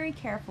 be very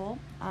careful.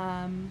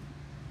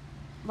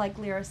 Like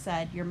Lyra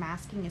said, your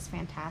masking is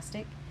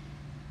fantastic.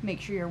 Make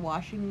sure you're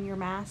washing your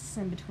masks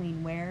in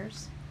between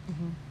wears.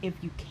 Mm-hmm. If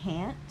you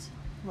can't,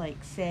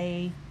 like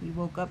say you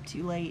woke up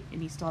too late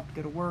and you still have to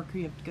go to work or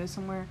you have to go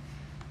somewhere,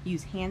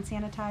 use hand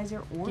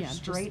sanitizer or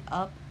straight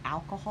up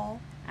alcohol.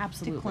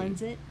 Absolutely. To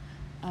cleanse it.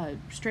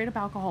 Straight up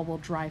alcohol will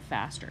dry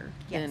faster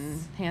Yes. than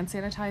hand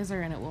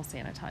sanitizer, and it will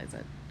sanitize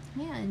it.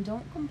 Yeah, and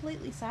don't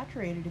completely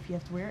saturate it if you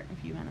have to wear it in a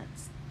few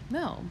minutes.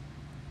 No.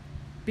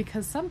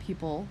 Because some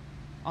people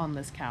on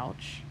this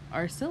couch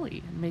are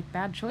silly and make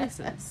bad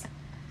choices.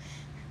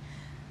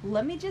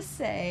 Let me just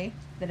say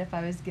that if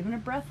I was given a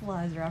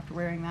breathalyzer after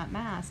wearing that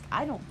mask,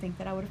 I don't think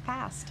that I would have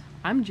passed.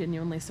 I'm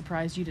genuinely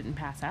surprised you didn't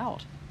pass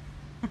out.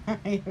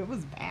 It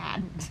was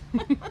bad.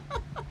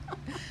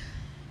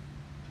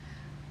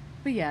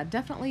 But yeah,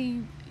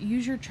 definitely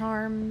use your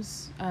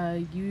charms,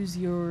 use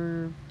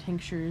your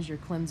tinctures, your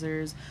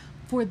cleansers.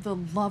 For the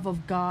love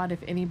of God, if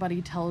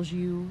anybody tells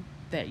you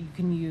that you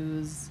can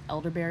use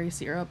elderberry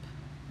syrup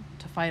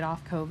to fight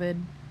off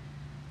COVID,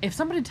 if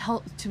somebody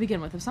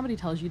if somebody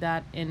tells you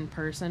that in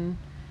person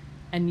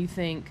and you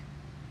think,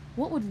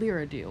 what would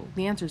Lyra do?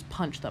 The answer is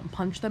punch them.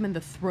 Punch them in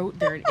the throat.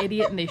 They're an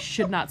idiot and they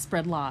should not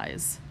spread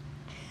lies.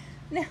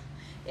 Now,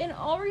 in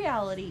all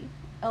reality,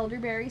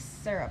 elderberry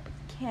syrup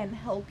can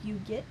help you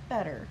get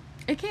better.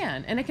 It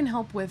can, and it can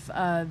help with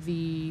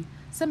the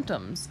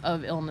symptoms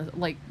of illness,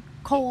 like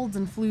colds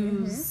and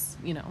flus,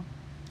 you know.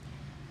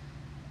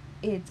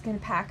 It's going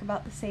to pack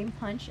about the same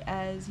punch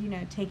as,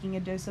 taking a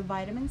dose of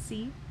vitamin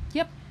C.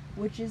 Yep.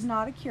 Which is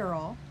not a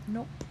cure-all.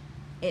 Nope.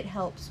 It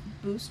helps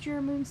boost your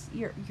immune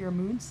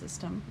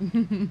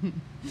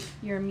system.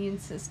 Your immune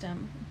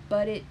system,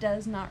 but it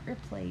does not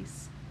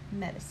replace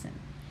medicine.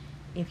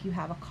 If you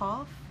have a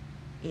cough,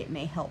 it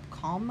may help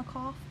calm the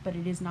cough, but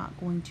it is not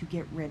going to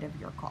get rid of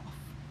your cough.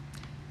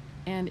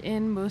 And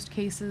in most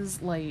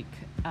cases, like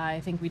I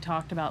think we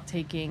talked about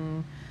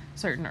taking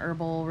certain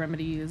herbal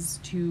remedies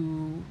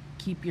to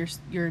keep your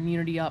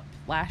immunity up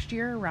last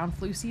year around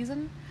flu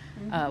season.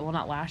 Well,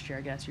 not last year,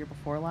 I guess, year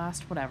before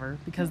last, whatever,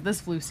 because this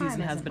flu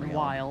season has been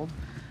wild.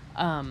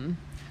 And,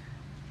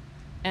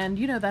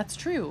 that's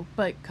true,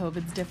 but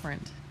COVID's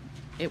different.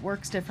 It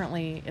works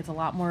differently, it's a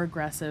lot more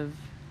aggressive,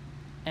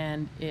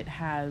 and it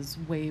has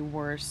way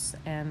worse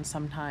and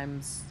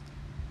sometimes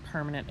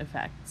permanent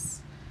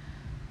effects.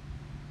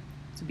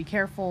 So be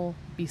careful,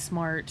 be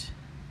smart,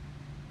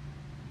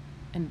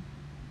 and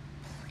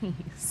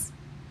please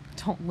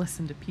don't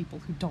listen to people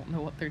who don't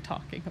know what they're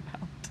talking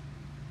about.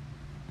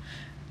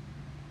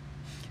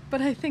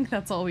 But I think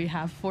that's all we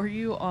have for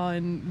you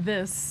on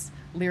this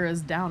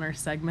Lyra's Downer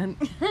segment.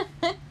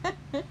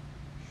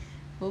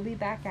 We'll be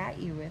back at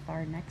you with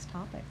our next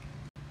topic.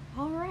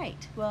 All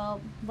right, well,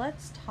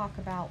 let's talk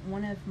about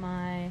one of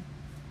my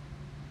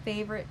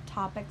favorite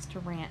topics to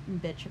rant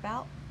and bitch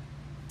about: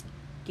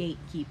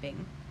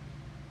 gatekeeping,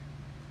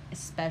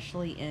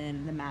 especially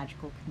in the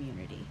magical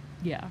community.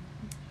 Yeah.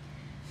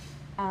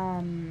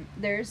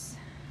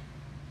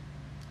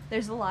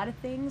 There's a lot of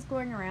things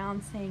going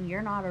around saying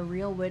you're not a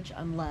real witch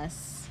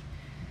unless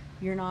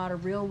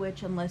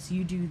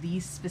you do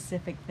these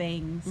specific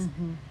things.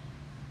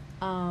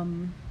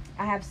 Mm-hmm.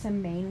 I have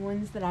some main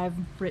ones that I've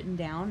written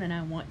down and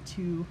I want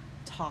to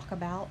talk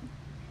about.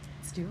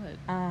 Let's do it.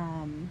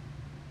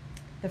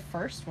 The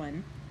first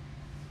one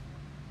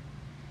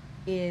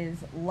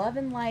is Love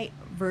and Light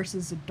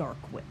versus a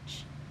Dark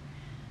Witch.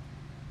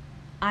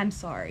 I'm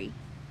sorry.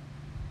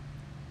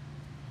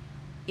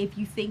 If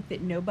you think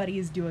that nobody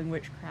is doing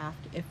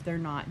witchcraft if they're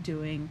not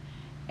doing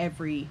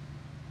every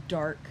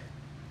dark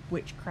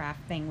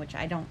witchcraft thing, which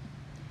I don't...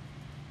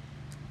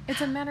 It's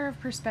a matter of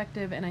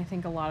perspective, and I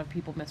think a lot of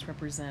people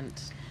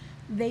misrepresent.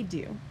 They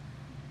do.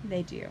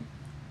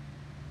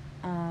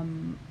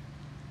 I'm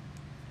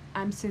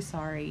so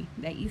sorry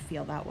that you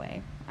feel that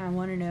way. I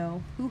want to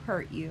know who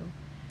hurt you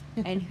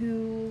and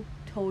who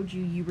told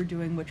you were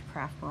doing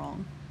witchcraft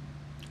wrong.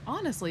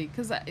 Honestly,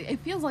 because it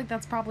feels like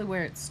that's probably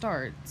where it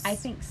starts. I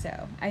think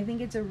so. I think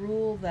it's a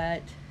rule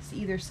that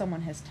either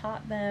someone has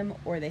taught them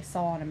or they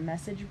saw on a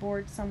message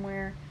board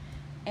somewhere.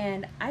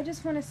 And I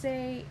just want to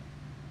say,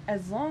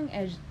 as long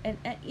as... And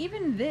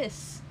even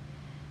this,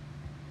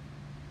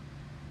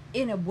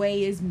 in a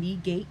way, is me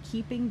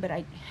gatekeeping, but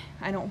I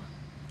don't...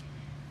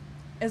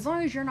 As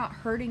long as you're not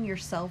hurting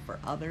yourself or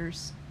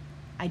others,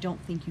 I don't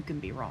think you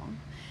can be wrong.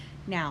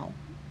 Now,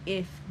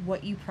 if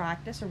what you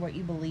practice or what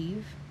you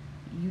believe...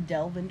 you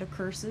delve into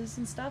curses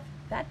and stuff,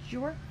 that's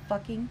your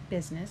fucking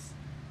business.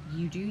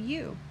 You do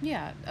you.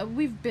 Yeah,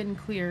 we've been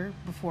clear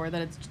before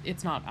that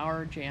it's not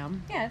our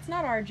jam. Yeah, it's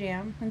not our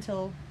jam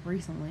until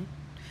recently.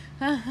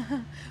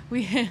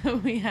 we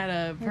had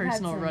a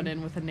personal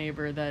run-in with a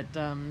neighbor that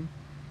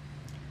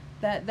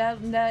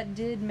that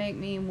did make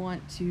me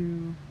want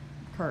to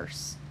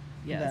curse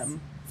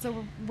them.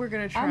 So we're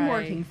gonna try. I'm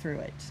working through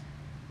it.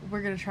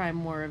 We're gonna try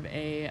more of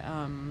a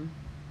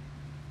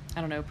I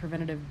don't know,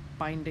 preventative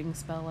binding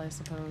spell, I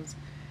suppose.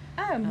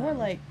 More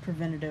like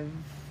preventative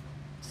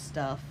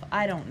stuff.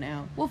 I don't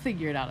know. We'll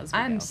figure it out as we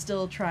go. I'm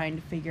still trying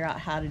to figure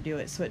out how to do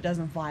it so it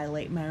doesn't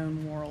violate my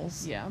own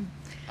morals. Yeah.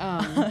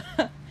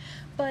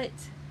 But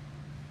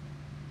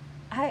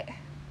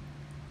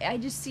I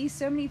just see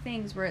so many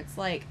things where it's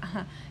like,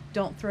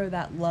 don't throw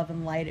that love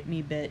and light at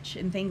me, bitch,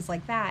 and things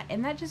like that.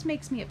 And that just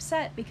makes me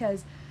upset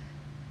because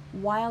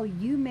while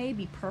you may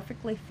be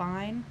perfectly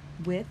fine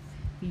with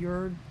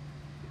your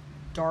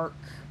dark...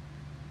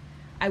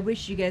 I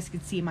wish you guys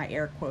could see my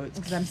air quotes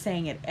because I'm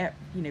saying it,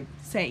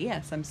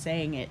 I'm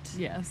saying it.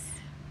 Yes.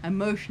 I'm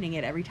motioning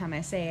it every time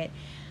I say it.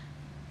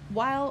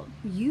 While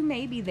you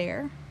may be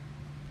there,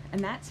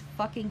 and that's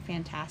fucking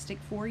fantastic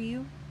for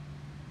you,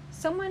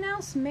 someone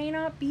else may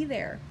not be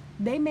there.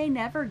 They may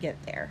never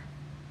get there.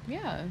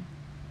 Yeah.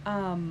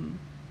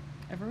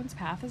 Everyone's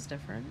path is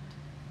different.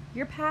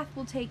 Your path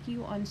will take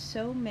you on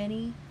so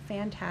many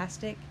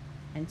fantastic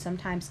and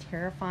sometimes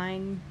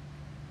terrifying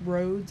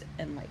roads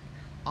and, like,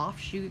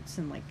 offshoots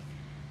and like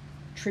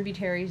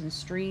tributaries and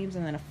streams,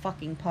 and then a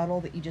fucking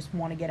puddle that you just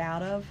want to get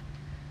out of,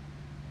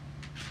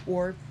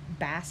 or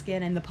bask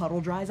in and the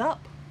puddle dries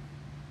up.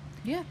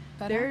 Yeah,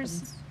 that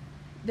happens.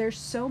 There's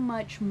so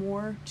much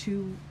more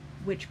to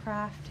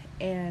witchcraft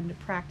and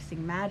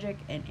practicing magic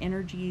and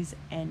energies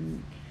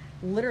and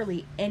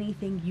literally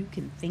anything you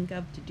can think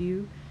of to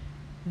do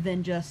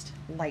than just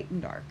light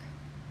and dark.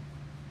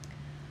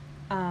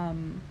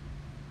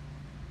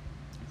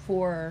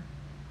 For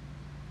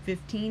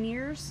 15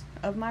 years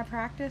of my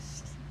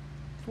practice,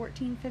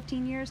 14,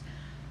 15 years,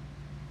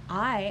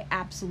 I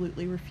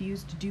absolutely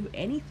refused to do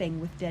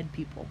anything with dead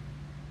people,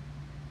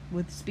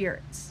 with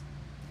spirits.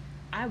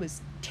 I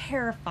was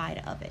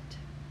terrified of it.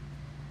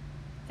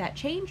 That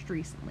changed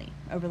recently,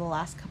 over the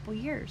last couple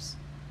years.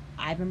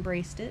 I've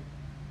embraced it.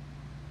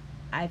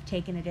 I've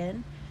taken it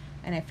in,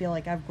 and I feel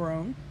like I've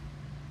grown.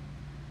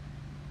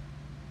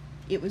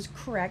 It was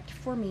correct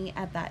for me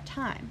at that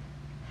time.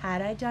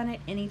 Had I done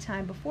it any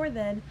time before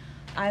then,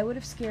 I would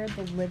have scared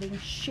the living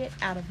shit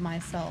out of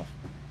myself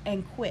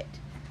and quit,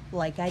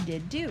 like I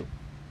did do.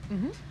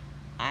 Mm-hmm.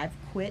 I've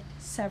quit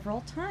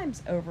several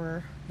times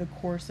over the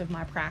course of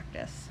my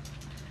practice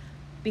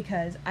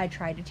because I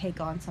tried to take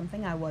on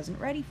something I wasn't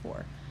ready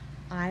for.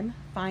 I'm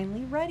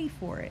finally ready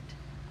for it.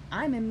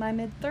 I'm in my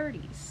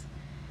mid-30s.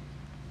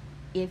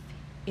 If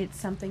it's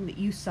something that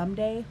you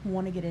someday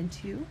want to get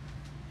into,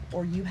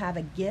 or you have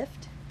a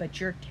gift, but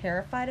you're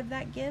terrified of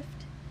that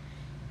gift,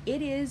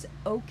 it is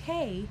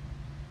okay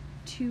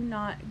to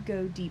not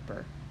go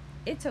deeper.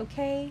 It's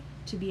okay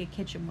to be a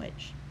kitchen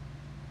witch.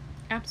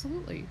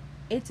 Absolutely.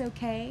 It's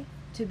okay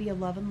to be a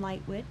love and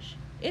light witch.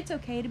 It's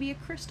okay to be a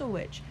crystal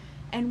witch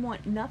and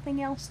want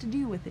nothing else to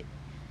do with it.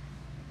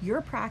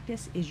 Your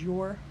practice is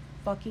your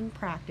fucking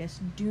practice.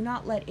 Do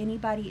not let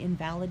anybody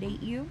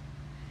invalidate you.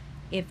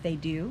 If they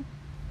do,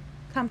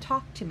 come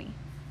talk to me.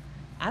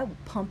 I will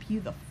pump you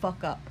the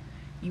fuck up.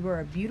 You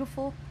are a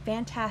beautiful,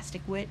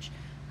 fantastic witch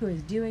who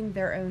is doing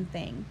their own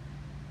thing.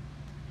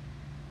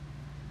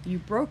 You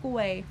broke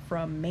away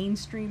from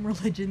mainstream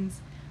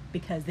religions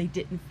because they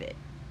didn't fit.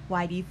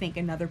 Why do you think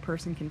another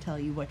person can tell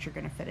you what you're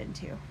going to fit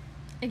into?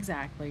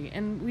 Exactly.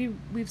 And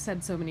we've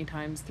said so many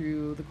times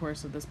through the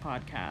course of this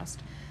podcast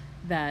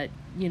that,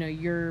 you know,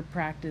 your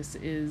practice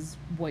is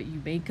what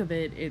you make of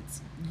it.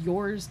 It's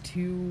yours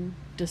to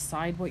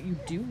decide what you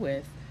do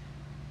with.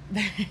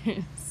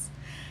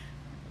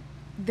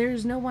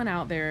 There's no one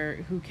out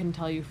there who can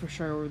tell you for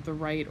sure the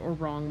right or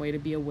wrong way to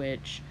be a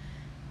witch.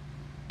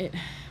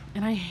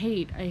 And I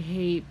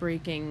hate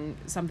breaking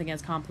something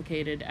as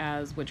complicated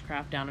as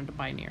witchcraft down into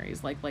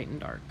binaries like light and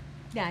dark.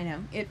 Yeah, I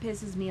know. It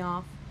pisses me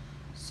off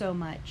so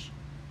much.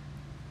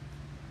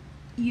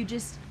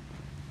 It's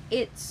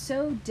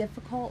so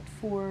difficult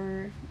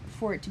for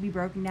it to be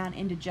broken down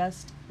into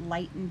just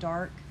light and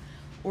dark,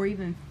 or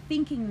even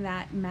thinking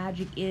that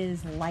magic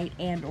is light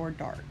and or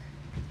dark.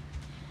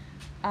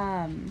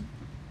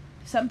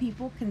 Some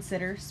people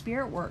consider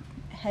spirit work,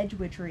 hedge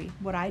witchery,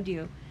 what I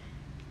do,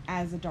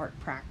 as a dark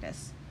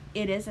practice.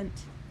 It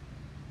isn't.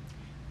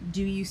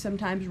 Do you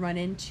sometimes run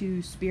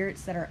into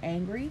spirits that are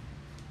angry?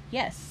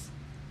 Yes,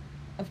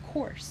 of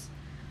course,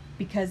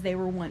 because they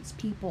were once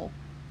people.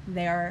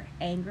 They are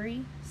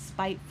angry,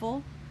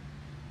 spiteful,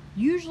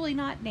 usually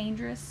not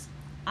dangerous.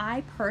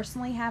 I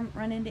personally haven't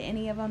run into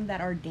any of them that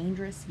are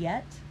dangerous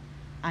yet.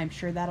 I'm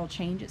sure that'll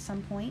change at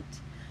some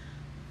point.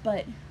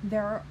 But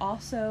there are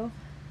also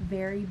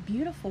very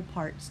beautiful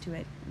parts to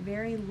it,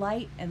 very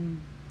light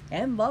and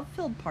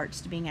love-filled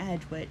parts to being a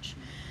hedge witch.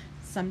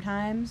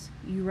 Sometimes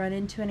you run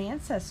into an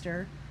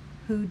ancestor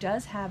who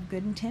does have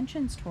good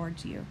intentions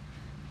towards you.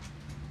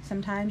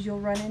 Sometimes you'll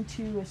run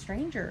into a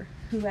stranger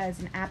who has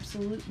an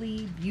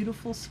absolutely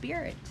beautiful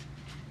spirit,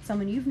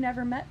 someone you've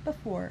never met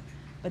before,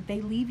 but they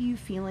leave you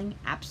feeling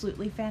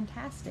absolutely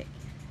fantastic.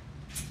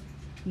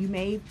 You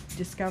may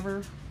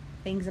discover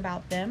things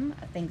about them,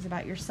 things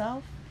about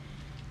yourself,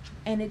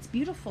 and it's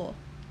beautiful.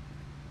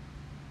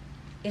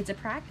 It's a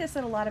practice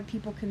that a lot of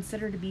people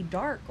consider to be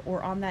dark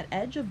or on that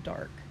edge of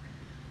dark,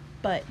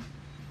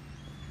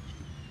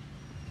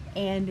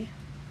 and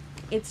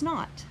it's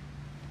not.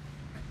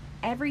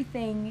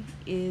 Everything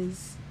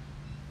is,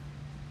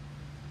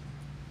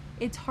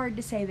 it's hard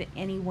to say that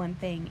any one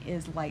thing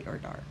is light or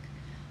dark.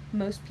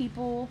 Most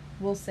people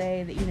will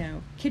say that, you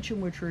know,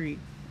 kitchen witchery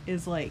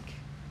is like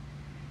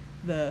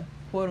the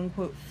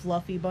quote-unquote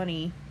fluffy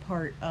bunny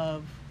part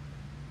of,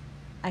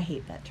 I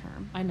hate that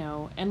term. I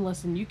know. And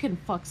listen, you can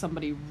fuck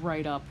somebody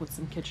right up with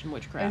some kitchen I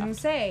was witchcraft. gonna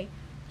say,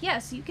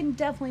 yes, you can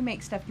definitely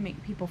make stuff to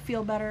make people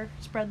feel better,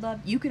 spread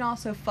love. You can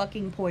also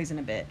fucking poison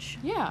a bitch.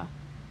 Yeah.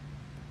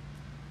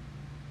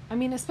 I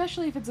mean,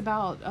 especially if it's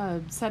about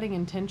setting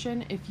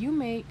intention. If you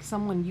make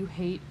someone you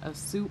hate a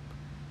soup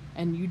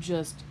and you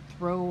just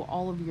throw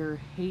all of your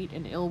hate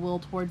and ill will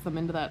towards them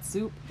into that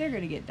soup, They're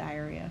gonna get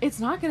diarrhea.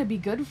 it's not going to be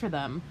good for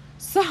them.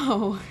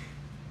 So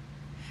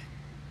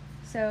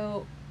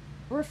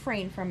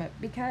refrain from it,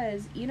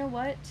 because you know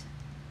what?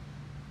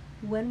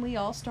 When we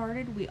all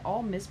started, we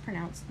all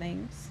mispronounced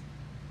things.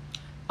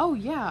 oh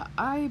yeah,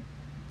 I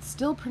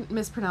still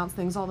mispronounce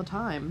things all the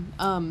time.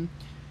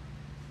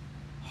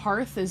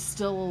 Hearth is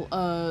still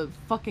a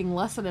fucking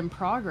lesson in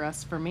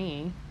progress for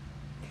me.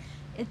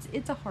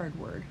 It's a hard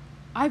word.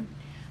 I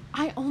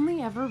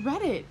only ever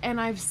read it,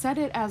 and I've said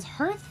it as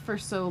hearth for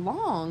so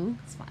long.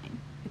 It's fine.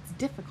 It's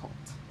difficult.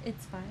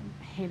 It's fine.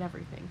 I hate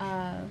everything.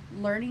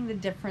 Learning the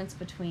difference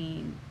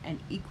between an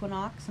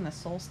equinox and a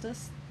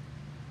solstice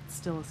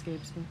Still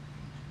escapes me.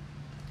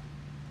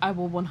 I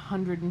will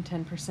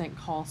 110%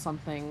 call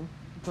something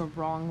the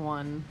wrong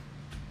one.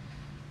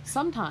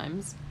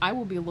 Sometimes I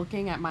will be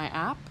looking at my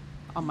app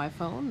on my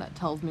phone that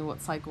tells me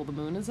what cycle the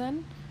moon is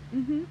in,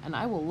 and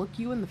I will look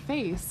you in the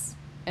face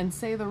and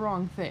say the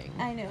wrong thing.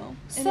 I know.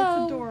 And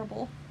So, it's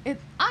adorable.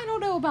 I don't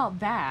know about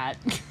that.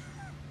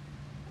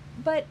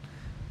 But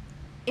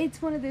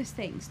it's one of those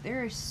things.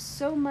 There is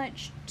so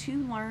much to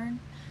learn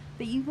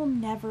that you will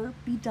never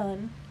be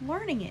done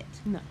learning it.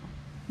 No.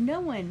 No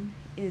one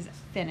is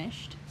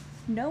finished.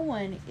 No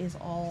one is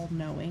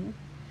all-knowing.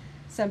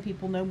 Some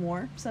people know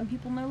more. Some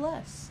people know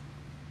less.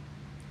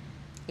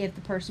 If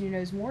the person who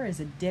knows more is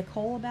a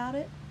dickhole about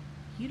it,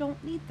 you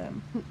don't need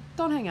them.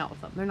 Don't hang out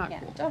with them. They're not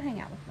cool. Don't hang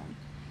out with them.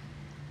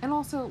 And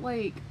also,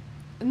 like,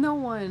 no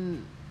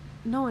one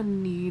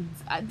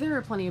needs, there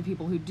are plenty of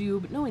people who do,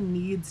 but no one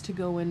needs to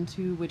go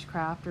into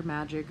witchcraft or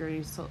magic or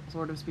any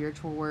sort of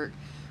spiritual work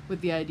with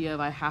the idea of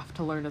I have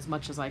to learn as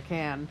much as I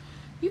can.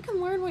 You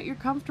can learn what you're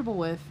comfortable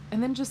with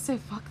and then just say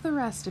fuck the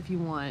rest if you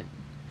want.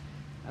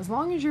 As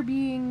long as you're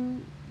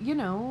being,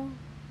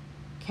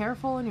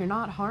 careful and you're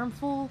not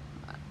harmful,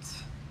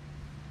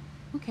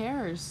 who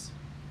cares?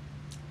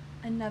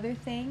 Another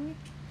thing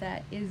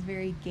that is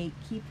very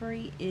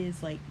gatekeepery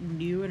is like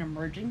new and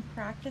emerging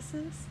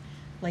practices,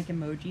 like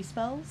emoji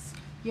spells.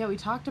 Yeah, we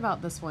talked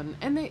about this one,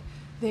 and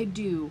they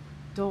do,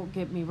 don't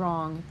get me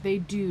wrong, they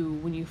do,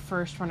 when you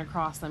first run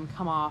across them,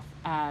 come off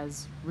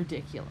as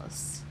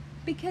ridiculous.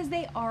 Because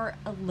they are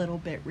a little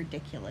bit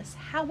ridiculous.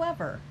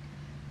 However,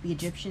 the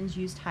Egyptians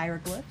used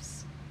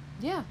hieroglyphs.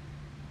 Yeah.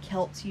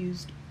 Celts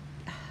used,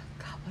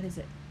 God, what is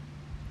it?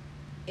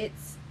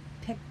 It's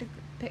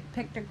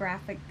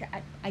pictographic.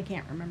 I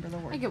can't remember the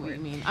word. I get what you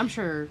mean. I'm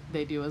sure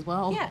they do as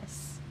well.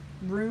 Yes.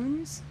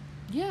 Runes.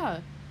 Yeah.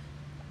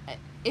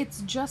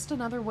 It's just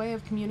another way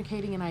of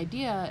communicating an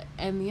idea,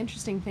 and the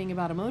interesting thing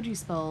about emoji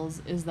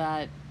spells is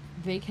that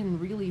they can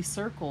really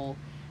circle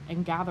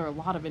and gather a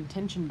lot of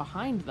intention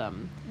behind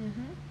them.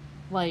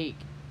 Like,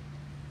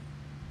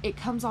 it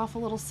comes off a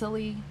little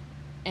silly,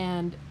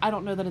 and I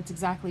don't know that it's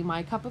exactly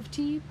my cup of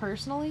tea,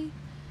 personally,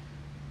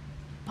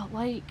 but,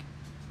 like,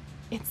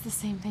 it's the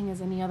same thing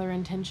as any other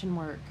intention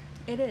work.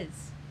 It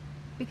is.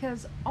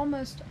 Because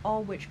almost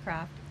all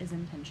witchcraft is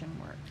intention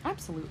work.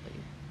 Absolutely.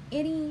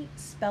 Any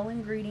spell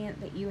ingredient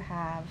that you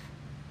have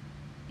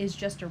is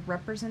just a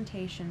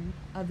representation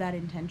of that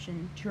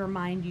intention to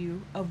remind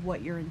you of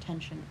what your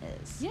intention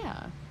is.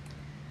 Yeah.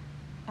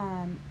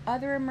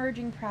 Other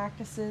emerging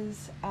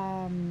practices,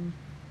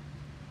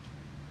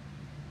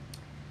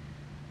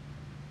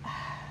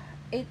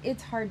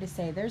 it's hard to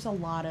say. There's a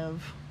lot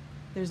of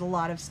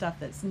stuff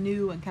that's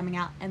new and coming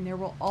out, and there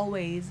will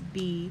always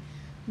be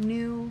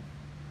new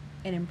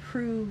and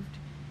improved.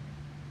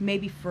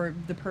 Maybe for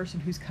the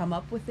person who's come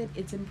up with it,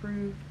 it's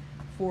improved.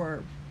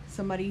 For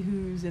somebody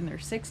who's in their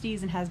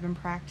 60s and has been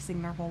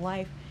practicing their whole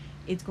life,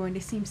 it's going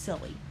to seem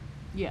silly.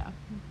 Yeah.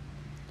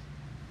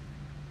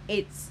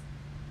 It's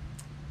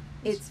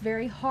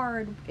very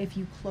hard if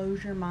you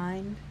close your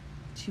mind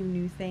to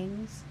new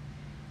things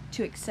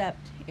to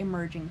accept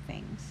emerging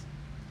things.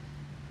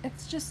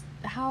 It's just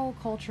how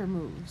culture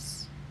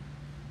moves.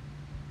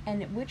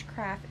 And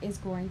witchcraft is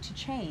going to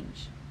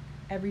change.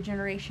 Every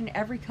generation,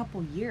 every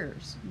couple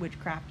years,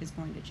 witchcraft is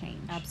going to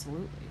change.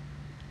 Absolutely.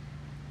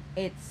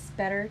 It's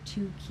better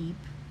to keep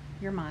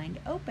your mind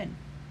open.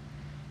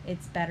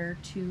 It's better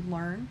to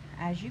learn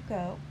as you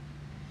go.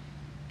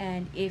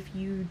 And if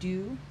you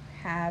do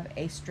have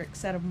a strict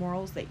set of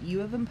morals that you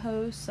have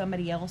imposed,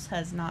 somebody else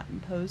has not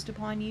imposed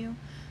upon you,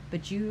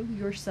 but you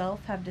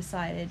yourself have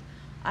decided,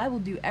 I will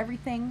do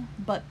everything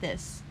but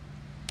this.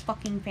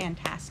 Fucking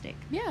fantastic.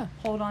 Yeah.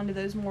 Hold on to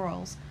those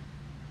morals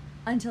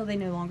until they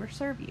no longer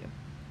serve you.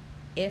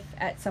 If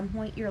at some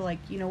point you're like,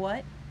 you know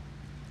what?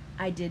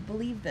 I did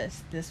believe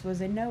this. This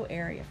was a no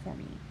area for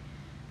me.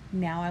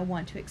 Now I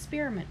want to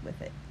experiment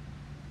with it.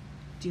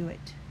 Do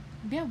it.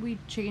 Yeah, we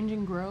change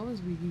and grow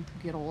as we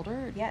get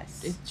older.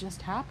 Yes. It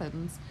just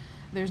happens.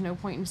 There's no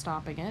point in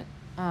stopping it.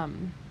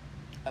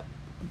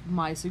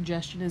 My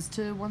suggestion is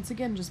to, once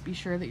again, just be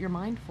sure that you're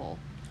mindful.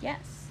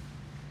 Yes.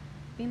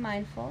 Be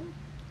mindful.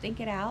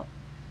 Think it out.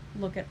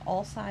 Look at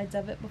all sides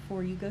of it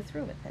before you go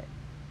through with it.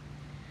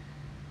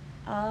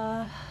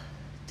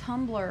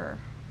 Tumblr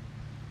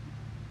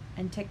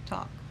and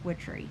TikTok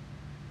witchery.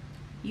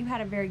 You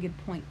had a very good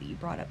point that you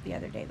brought up the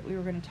other day that we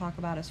were going to talk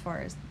about as far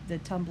as the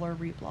Tumblr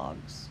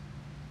reblogs.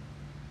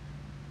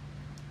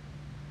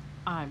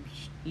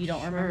 You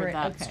don't sure remember it?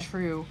 That's Okay.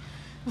 true.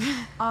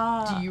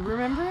 Do you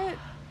remember it?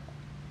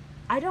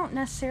 I don't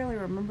necessarily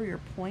remember your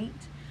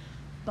point,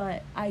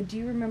 but I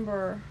do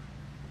remember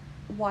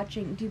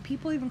watching, do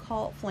people even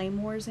call it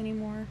Flame Wars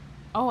anymore?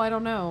 Oh, I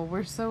don't know.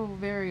 We're so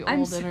very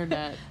old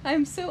internet.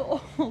 I'm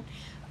so old.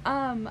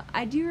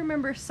 I do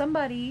remember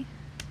somebody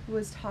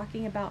was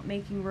talking about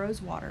making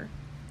rose water.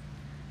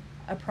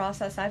 A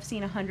process I've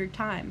seen 100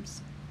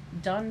 times.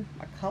 Done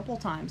a couple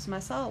times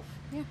myself.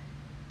 Yeah.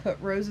 Put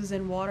roses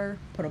in water,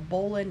 put a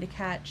bowl in to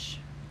catch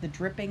the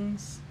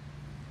drippings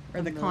or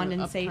And the the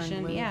condensation.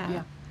 upturned lid,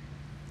 yeah.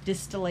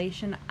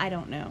 Distillation, I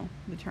don't know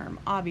the term.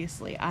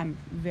 Obviously, I'm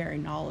very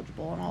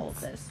knowledgeable on all of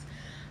this.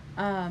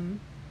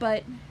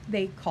 But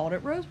they called it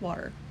rose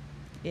water.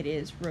 It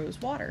is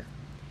rose water.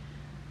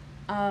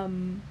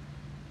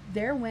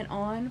 There went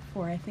on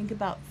for, I think,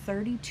 about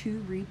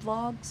 32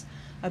 reblogs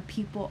of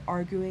people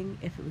arguing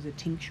if it was a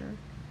tincture,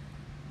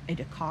 a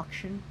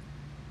decoction,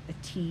 a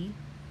tea,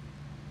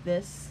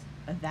 this,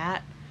 a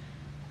that.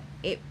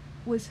 It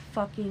was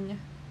fucking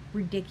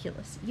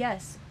ridiculous.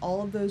 Yes,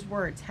 all of those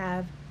words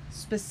have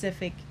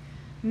specific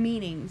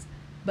meanings,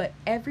 but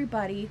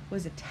everybody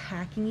was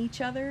attacking each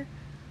other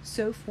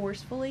so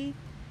forcefully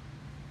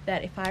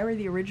that if I were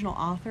the original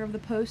author of the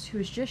post who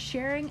was just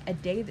sharing a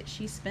day that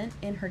she spent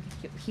in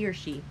he or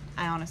she,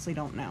 I honestly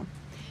don't know,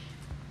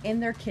 in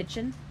their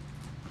kitchen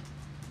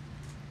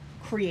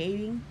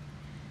creating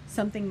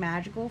something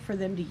magical for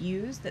them to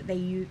use that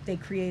they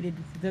created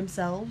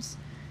themselves,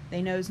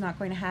 they know is not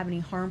going to have any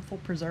harmful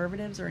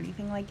preservatives or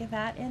anything like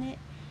that in it,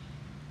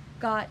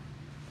 got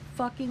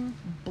fucking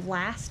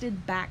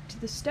blasted back to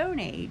the Stone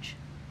Age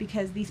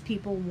because these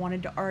people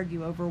wanted to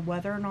argue over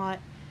whether or not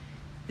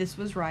this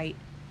was right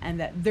and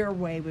that their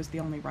way was the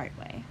only right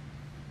way.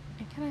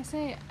 And can I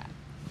say,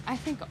 I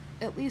think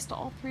at least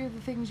all three of the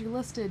things you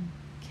listed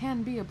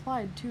can be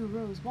applied to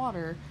rose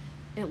water,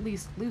 at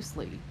least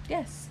loosely.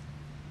 Yes.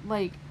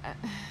 Like, I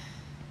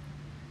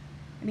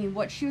mean,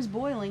 what she was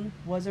boiling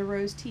was a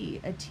rose tea.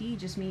 A tea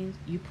just means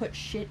you put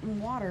shit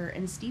in water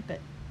and steep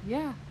it.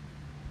 yeah.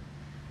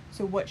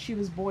 So what she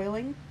was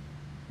boiling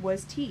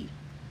was tea.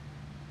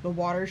 The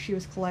water she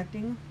was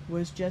collecting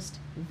was just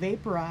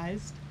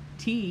vaporized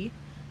tea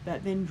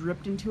that then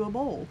dripped into a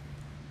bowl.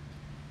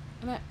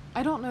 And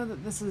I don't know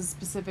that this is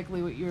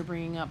specifically what you were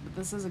bringing up, but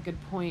this is a good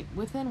point.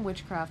 Within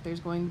witchcraft, there's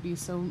going to be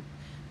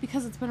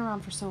because it's been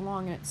around for so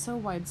long and it's so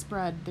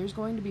widespread, there's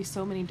going to be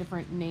so many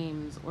different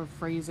names or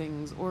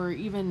phrasings or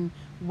even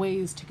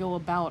ways to go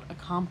about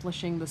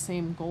accomplishing the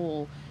same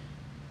goal.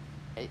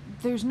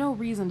 There's no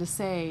reason to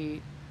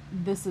say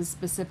this is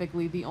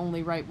specifically the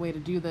only right way to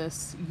do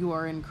this, you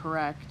are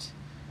incorrect.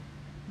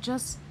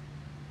 Just,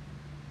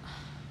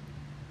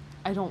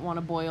 I don't want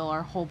to boil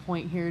our whole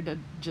point here to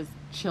just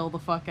chill the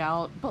fuck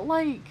out, but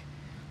like,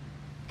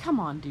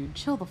 come on, dude,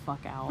 chill the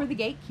fuck out. For the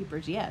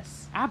gatekeepers,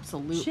 yes.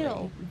 Absolutely.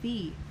 Chill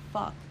the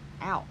fuck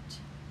out.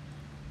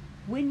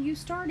 When you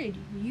started,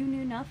 you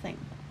knew nothing.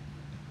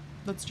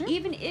 That's true.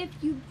 Even if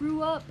you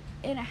grew up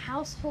in a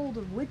household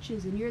of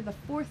witches and you're the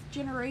 4th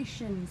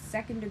generation,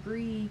 2nd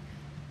degree,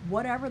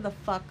 whatever the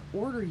fuck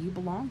order you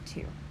belong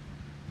to.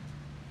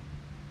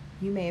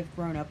 You may have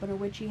grown up in a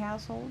witchy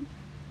household,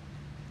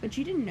 but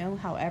you didn't know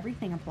how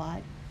everything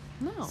applied.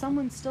 No.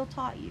 Someone still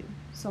taught you.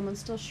 Someone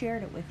still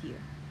shared it with you.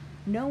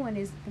 No one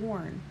is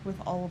born with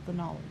all of the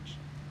knowledge.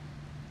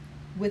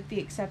 With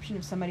the exception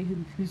of somebody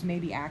who's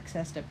maybe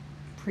accessed a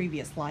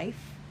previous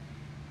life.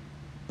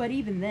 But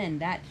even then,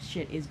 that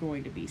shit is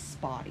going to be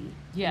spotty.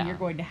 Yeah. And you're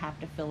going to have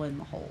to fill in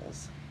the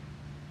holes.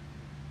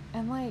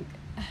 And like,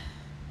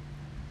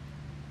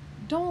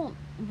 don't,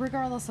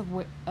 regardless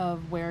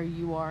of where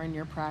you are in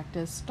your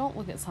practice, don't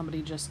look at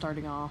somebody just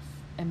starting off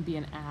and be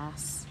an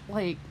ass.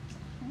 Like,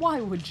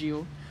 why would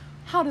you?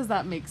 How does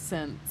that make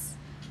sense?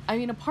 I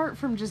mean, apart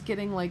from just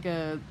getting like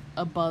a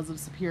buzz of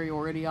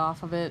superiority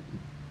off of it,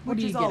 what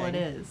Which are you is all getting?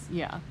 it is.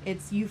 Yeah.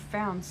 It's you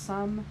found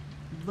some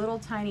little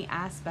tiny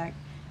aspect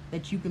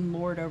that you can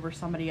lord over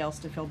somebody else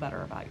to feel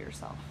better about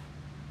yourself.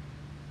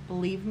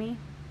 Believe me,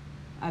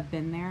 I've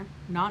been there.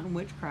 Not in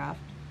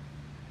witchcraft.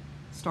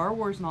 Star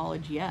Wars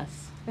knowledge,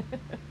 yes.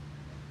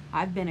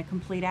 I've been a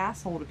complete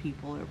asshole to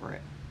people over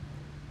it.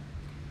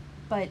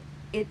 But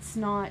it's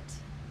not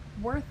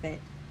worth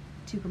it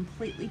to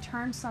completely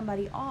turn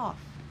somebody off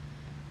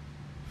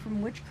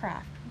from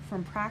witchcraft,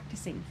 from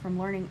practicing, from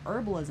learning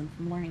herbalism,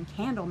 from learning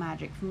candle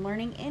magic, from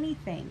learning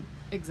anything.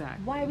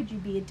 Exactly. Why would you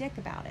be a dick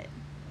about it?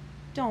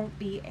 Don't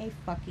be a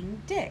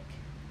fucking dick.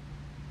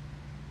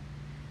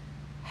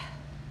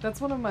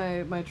 That's one of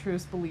my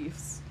truest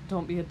beliefs.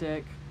 Don't be a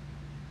dick.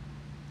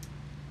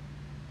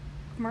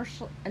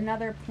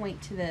 Another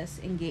point to this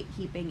in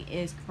gatekeeping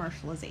is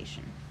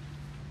commercialization.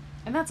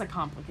 And that's a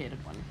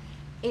complicated one.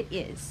 It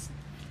is.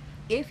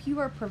 If you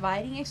are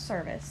providing a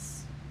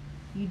service,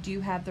 you do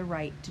have the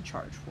right to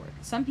charge for it.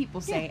 Some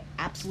people say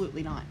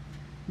absolutely not.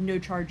 No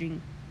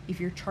charging. If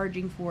you're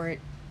charging for it,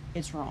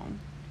 it's wrong.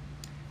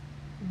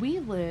 We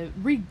live,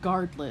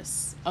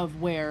 regardless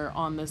of where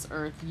on this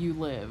earth you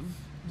live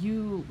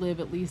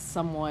at least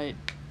somewhat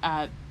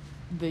at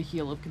the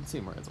heel of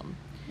consumerism.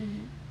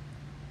 Mm-hmm.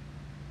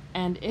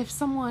 And if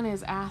someone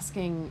is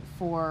asking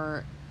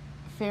for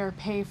fair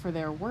pay for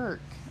their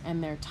work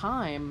and their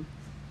time,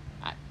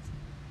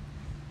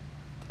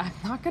 I'm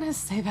not gonna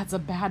say that's a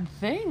bad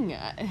thing.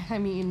 I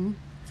mean,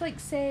 It's like,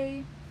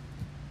 say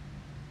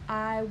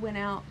I went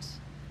out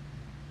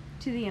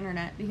to the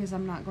internet because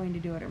I'm not going to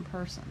do it in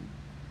person,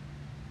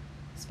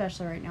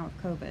 especially right now with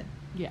COVID.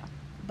 yeah.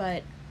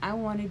 But I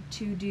wanted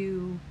to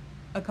do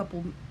a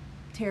couple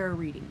tarot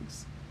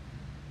readings.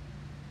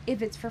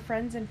 If it's for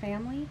friends and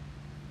family,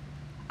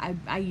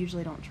 I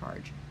usually don't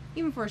charge.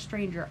 Even for a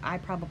stranger, I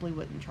probably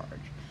wouldn't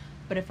charge.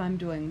 But if I'm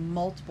doing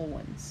multiple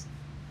ones,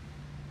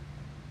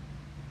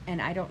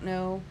 and I don't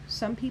know,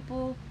 some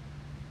people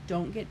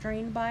don't get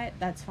drained by it,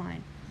 that's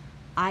fine.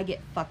 I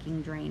get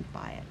fucking drained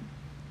by it.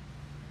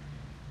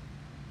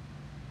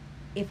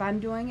 If I'm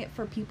doing it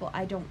for people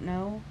I don't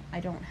know, I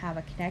don't have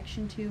a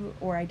connection to,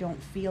 or I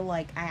don't feel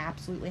like I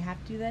absolutely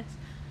have to do this,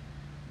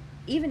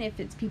 even if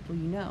it's people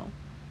you know,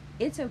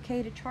 it's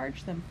okay to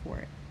charge them for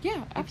it.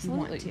 Yeah,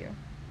 absolutely. If you want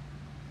to.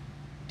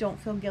 Don't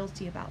feel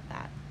guilty about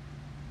that.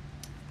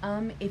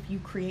 If you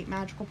create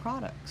magical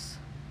products,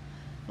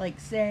 like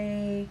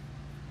say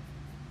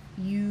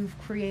you've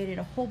created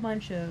a whole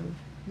bunch of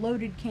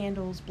loaded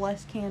candles,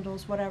 blessed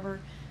candles, whatever,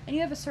 and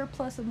you have a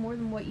surplus of more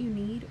than what you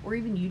need, or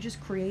even you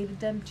just created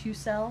them to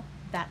sell,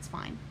 that's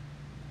fine.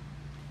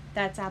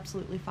 That's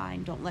absolutely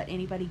fine. Don't let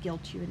anybody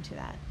guilt you into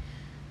that.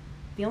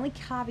 The only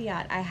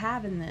caveat I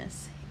have in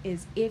this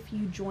is if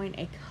you join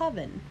a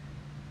coven,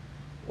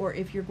 or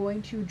if you're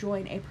going to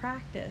join a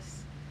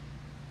practice,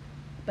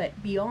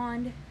 but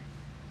beyond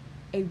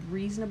a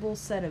reasonable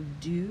set of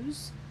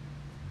dues,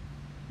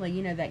 like,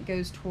 you know, that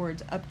goes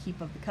towards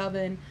upkeep of the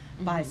coven,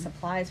 buy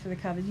supplies for the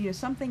coven, you know,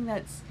 something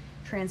that's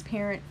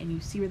transparent and you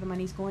see where the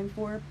money's going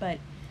for. But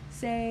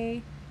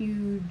say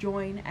you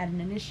join at an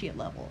initiate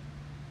level.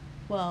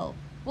 Well,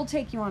 we'll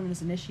take you on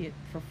this initiate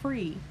for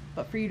free,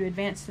 but for you to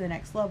advance to the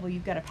next level,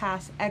 you've got to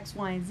pass X,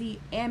 Y, and Z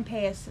and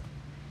pay us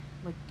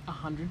like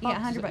 $100.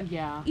 Yeah, $100.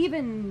 Yeah.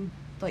 Even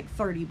like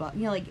 $30.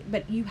 You know, like,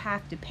 but you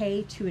have to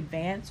pay to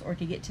advance or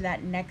to get to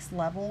that next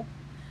level.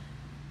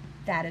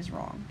 That is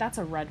wrong. That's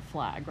a red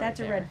flag, right? That's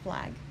there. a red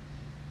flag.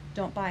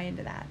 Don't buy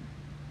into that.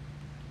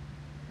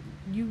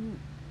 You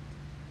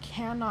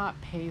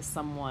cannot pay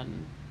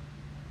someone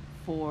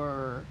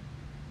for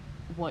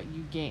what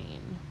you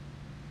gain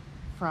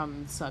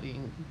from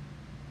studying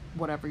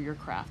whatever your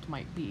craft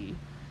might be.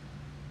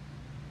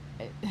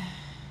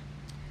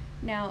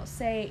 Now,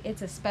 say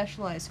it's a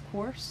specialized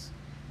course,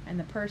 and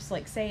the person,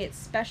 like, say it's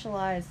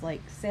specialized,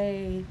 like,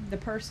 say the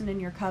person in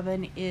your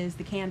coven is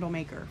the candle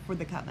maker for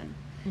the coven,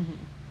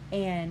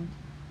 and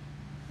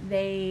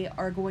they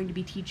are going to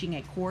be teaching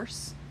a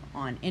course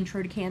on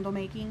intro to candle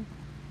making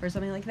or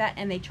something like that,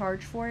 and they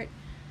charge for it.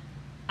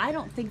 I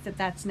don't think that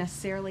that's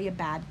necessarily a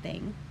bad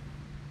thing.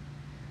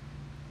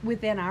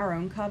 Within our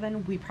own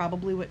coven, we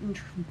probably wouldn't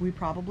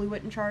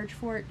charge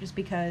for it, just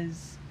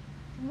because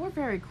We're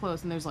very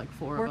close, and there's like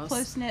four of us. we're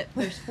close knit.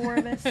 There's 4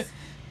 of us,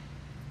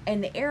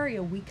 and the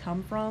area we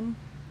come from,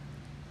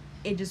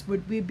 it just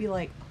we'd be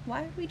like,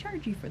 why would we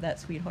charge you for that,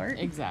 sweetheart?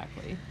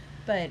 Exactly.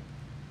 But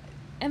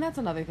And that's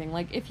another thing.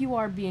 Like, if you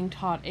are being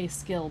taught a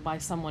skill by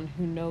someone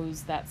who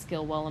knows that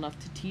skill well enough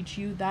to teach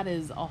you, that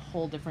is a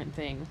whole different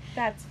thing.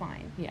 that's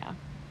fine. Yeah.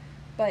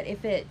 But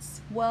if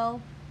it's,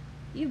 well,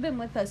 you've been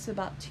with us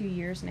about 2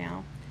 years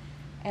now,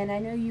 and I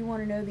know you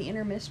want to know the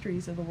inner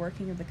mysteries of the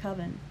working of the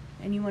coven,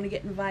 and you want to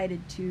get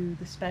invited to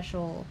the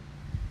special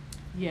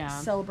Yeah.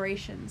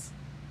 celebrations,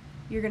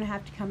 you're going to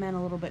have to come in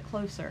a little bit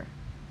closer,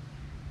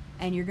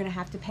 and you're going to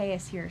have to pay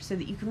us here so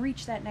that you can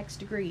reach that next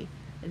degree.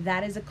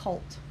 That is a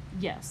cult.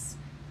 Yes.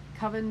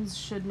 Covens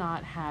should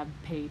not have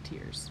pay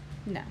tiers.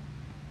 No.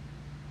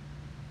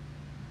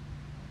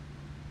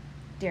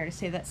 Dare to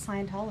say that's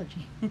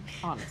Scientology.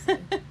 Honestly.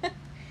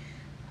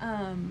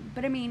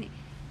 But I mean,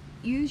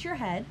 use your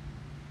head.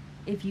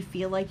 If you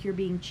feel like you're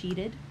being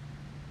cheated,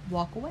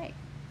 walk away.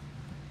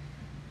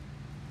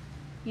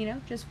 You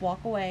know, just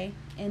walk away,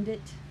 end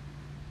it.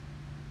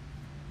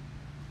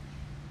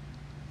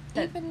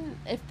 Even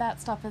if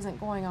that stuff isn't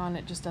going on,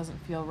 it just doesn't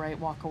feel right,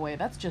 walk away.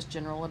 That's just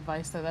general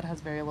advice, though. That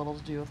has very little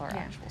to do with our Yeah.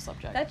 actual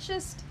subject. That's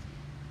just,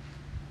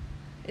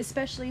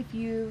 especially if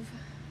you've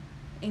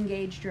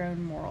engaged your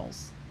own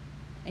morals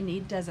and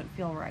it doesn't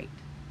feel right.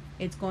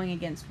 It's going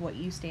against what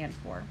you stand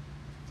for.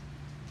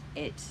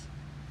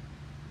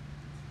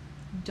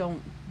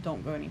 Don't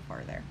go any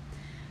farther.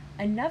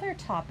 Another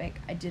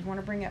topic I did want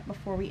to bring up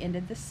before we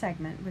ended this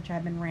segment, which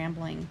I've been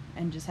rambling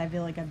and I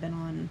feel like I've been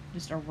on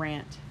just a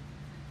rant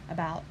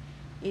about,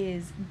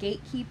 is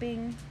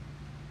gatekeeping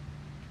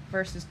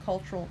versus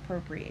cultural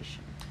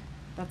appropriation.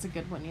 That's a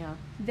good one, yeah.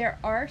 There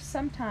are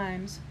some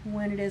times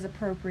when it is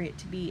appropriate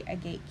to be a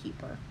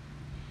gatekeeper.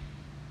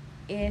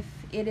 If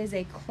it is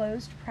a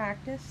closed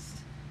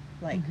practice,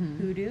 like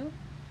hoodoo,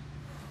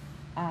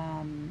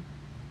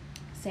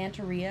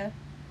 Santeria,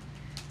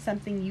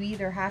 something you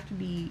either have to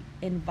be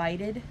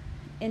invited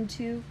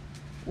into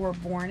or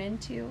born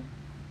into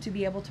to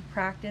be able to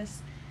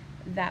practice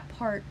that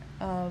part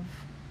of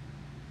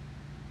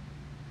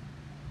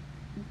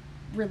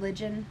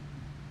religion,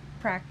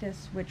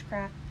 practice,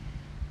 witchcraft,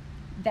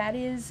 that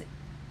is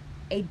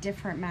a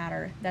different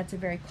matter. That's a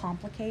very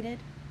complicated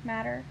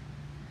matter.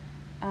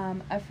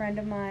 A friend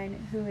of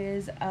mine who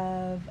is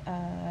of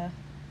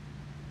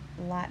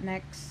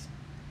Latinx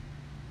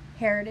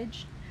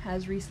heritage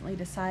has recently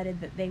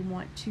decided that they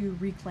want to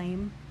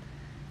reclaim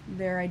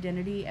their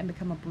identity and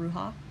become a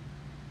bruja.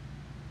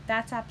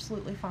 That's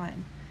absolutely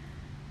fine.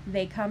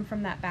 They come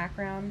from that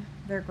background.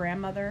 Their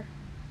grandmother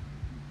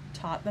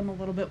taught them a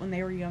little bit when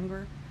they were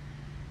younger.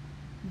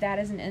 That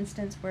is an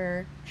instance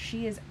where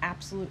she is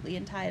absolutely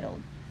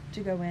entitled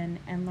to go in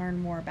and learn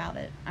more about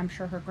it. I'm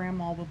sure her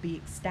grandma will be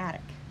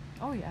ecstatic.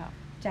 Oh, yeah.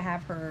 To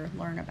have her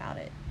learn about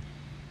it.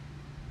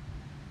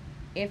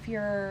 If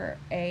you're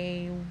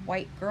a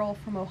white girl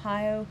from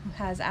Ohio who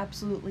has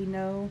absolutely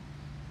no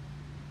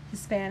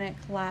Hispanic,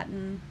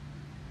 Latin,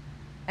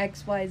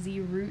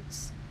 XYZ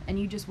roots, and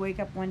you just wake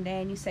up one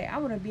day and you say, I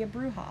want to be a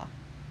bruja.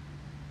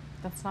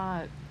 That's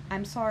not...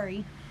 I'm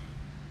sorry.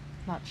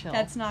 Not chill.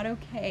 That's not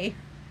okay.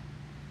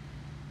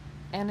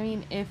 And I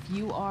mean, if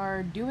you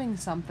are doing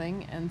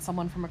something and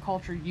someone from a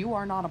culture you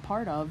are not a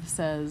part of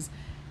says,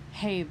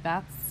 hey,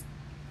 that's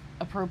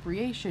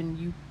appropriation,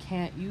 you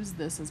can't use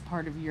this as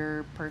part of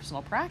your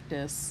personal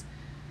practice,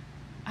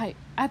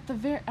 at the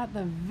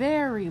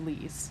very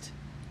least,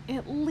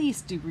 at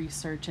least do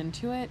research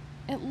into it,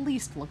 at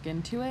least look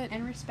into it.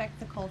 And respect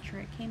the culture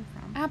it came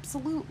from.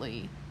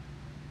 Absolutely.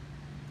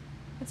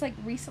 It's like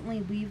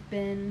recently we've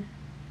been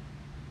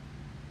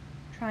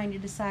trying to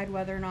decide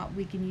whether or not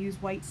we can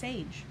use white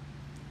sage.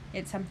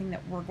 It's something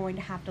that we're going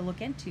to have to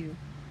look into.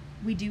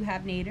 We do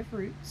have native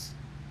roots.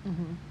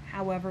 Mm-hmm.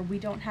 However, we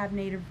don't have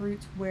native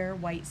roots where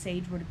white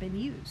sage would have been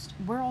used.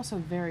 We're also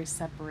very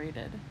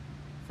separated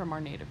from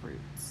our native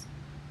roots.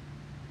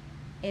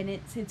 And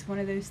it's one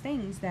of those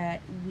things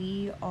that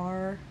we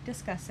are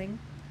discussing.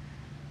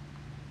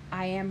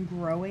 I am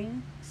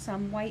growing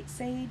some white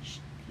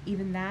sage.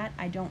 Even that,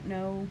 I don't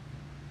know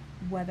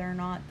whether or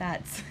not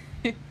that's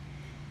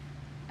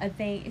a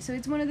thing. So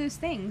it's one of those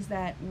things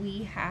that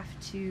we have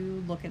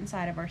to look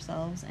inside of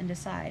ourselves and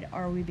decide,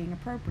 are we being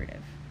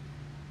appropriative?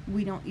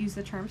 We don't use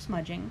the term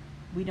smudging.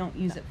 We don't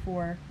use it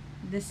for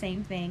the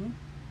same thing.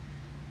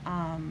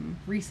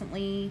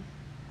 Recently,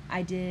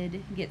 I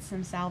did get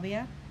some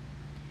salvia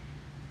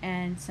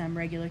and some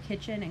regular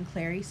kitchen and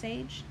clary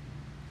sage.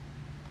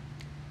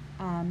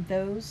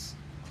 Those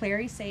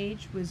clary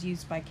sage was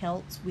used by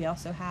Celts. We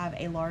also have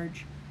a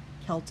large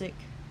Celtic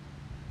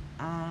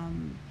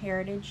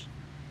heritage.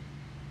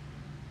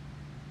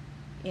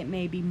 It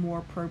may be more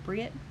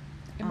appropriate.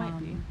 It might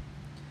be.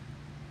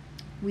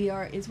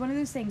 It's one of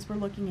those things we're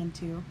looking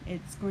into.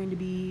 It's going to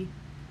be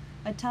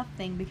a tough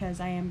thing because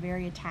I am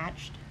very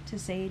attached to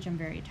sage. I'm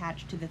very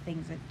attached to the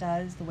things it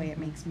does, the way it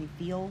makes me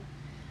feel.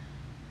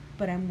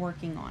 But I'm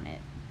working on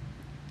it.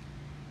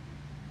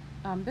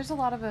 There's a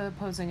lot of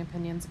opposing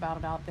opinions about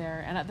it out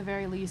there, and at the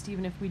very least,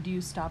 even if we do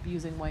stop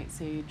using white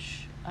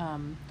sage,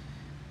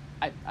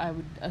 I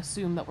would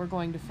assume that we're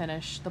going to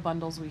finish the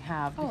bundles we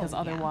have, because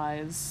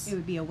otherwise... it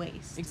would be a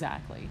waste.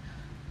 Exactly.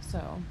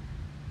 So...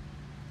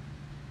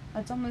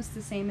 It's almost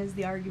the same as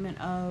the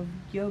argument of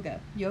yoga.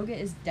 Yoga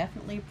is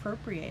definitely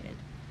appropriated.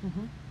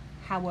 Mm-hmm.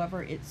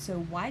 However, it's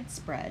so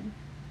widespread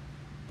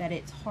that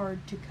it's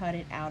hard to cut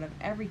it out of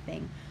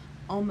everything.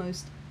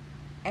 Almost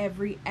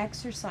every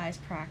exercise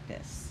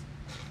practice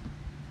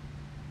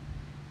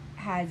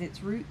has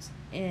its roots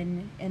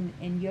in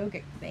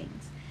yogic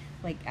things.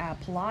 Like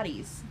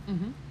Pilates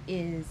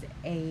is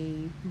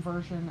a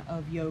version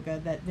of yoga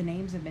that the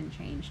names have been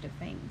changed of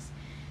things.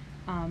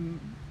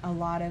 A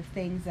lot of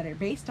things that are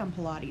based on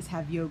Pilates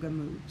have yoga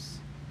moves.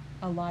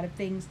 A lot of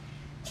things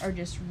are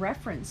just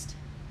referenced,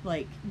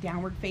 like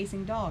downward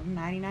facing dog.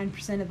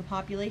 99% of the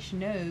population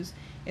knows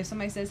if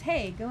somebody says,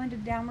 hey, go into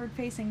downward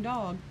facing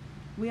dog,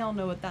 we all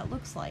know what that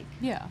looks like.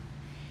 Yeah.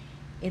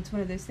 It's one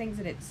of those things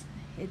that it's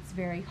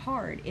very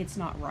hard. It's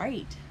not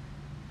right,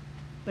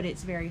 but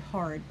it's very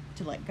hard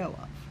to let go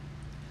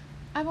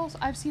of.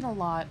 I've seen a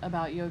lot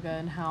about yoga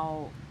and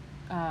how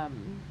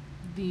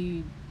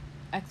the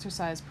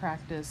exercise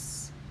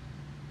practice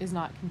is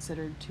not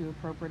considered too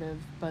appropriative,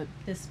 but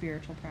the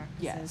spiritual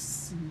practices.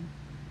 Yes. Mm-hmm.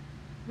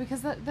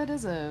 Because that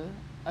is a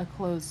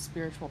closed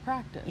spiritual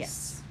practice.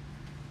 Yes.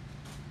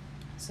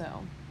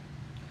 So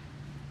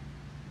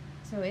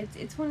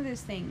it's one of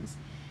those things.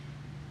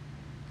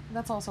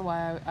 That's also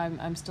why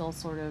I'm still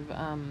sort of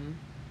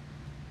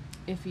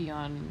iffy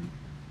on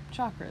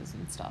chakras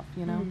and stuff,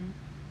 you know? Mm-hmm.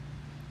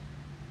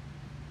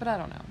 But I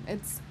don't know.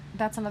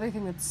 That's another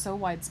thing that's so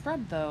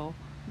widespread, though.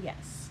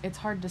 Yes. It's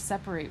hard to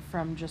separate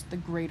from just the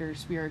greater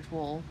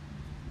spiritual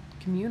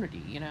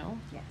community, you know?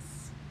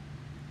 Yes.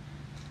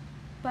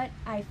 But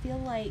I feel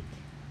like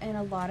in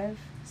a lot of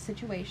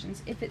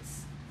situations, if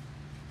it's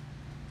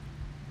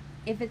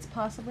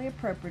possibly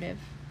appropriative,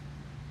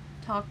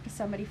 talk to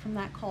somebody from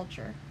that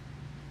culture.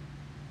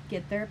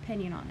 Get their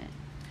opinion on it.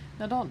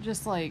 Now don't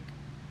just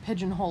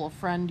pigeonhole a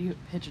friend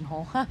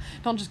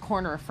don't just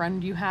corner a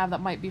friend you have that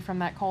might be from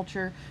that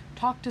culture.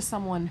 Talk to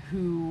someone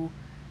who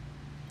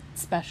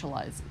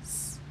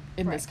specializes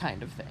in this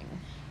kind of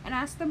thing. And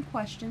ask them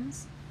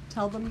questions.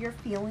 Tell them your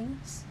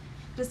feelings.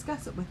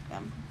 Discuss it with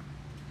them.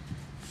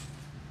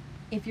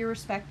 if you're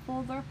respectful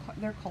of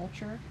their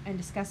culture and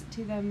discuss it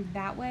to them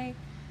that way,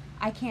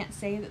 I can't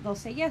say that they'll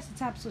say, yes,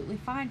 it's absolutely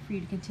fine for you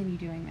to continue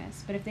doing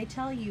this. But if they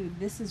tell you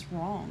this is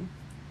wrong,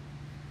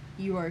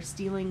 you are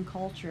stealing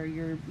culture,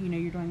 you're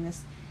doing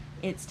this,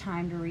 it's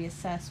time to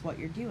reassess what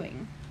you're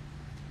doing.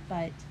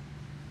 But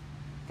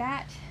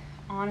that,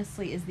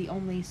 honestly, is the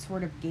only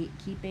sort of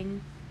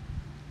gatekeeping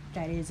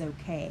that is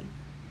okay,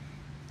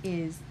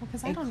 is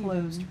a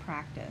closed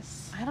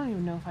practice. I don't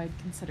even know if I'd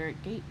consider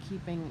it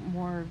gatekeeping,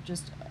 more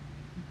just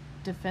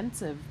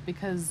defensive,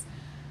 because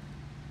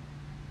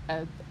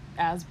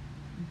as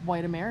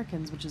white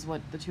Americans, which is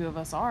what the two of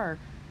us are,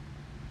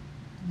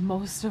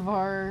 most of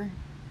our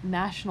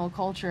national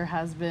culture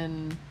has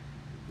been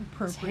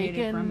appropriated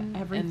taken from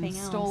everything and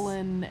else.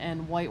 stolen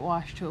and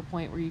whitewashed to a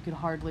point where you could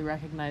hardly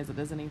recognize it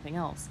as anything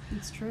else.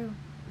 It's true.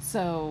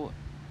 So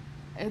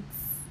it's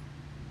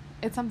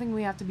something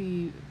we have to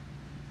be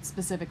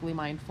specifically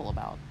mindful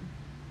about.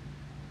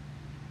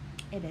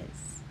 It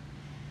is.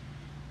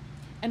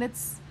 And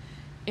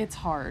it's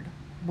hard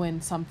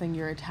when something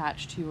you're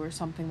attached to or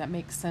something that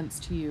makes sense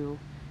to you,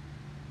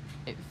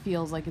 it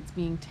feels like it's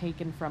being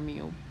taken from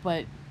you,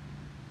 but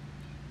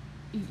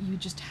you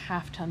just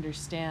have to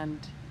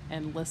understand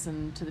and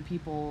listen to the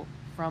people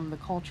from the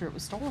culture it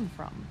was stolen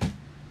from.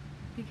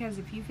 Because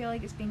if you feel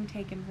like it's being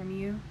taken from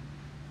you,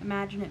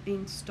 imagine it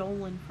being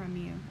stolen from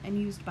you and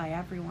used by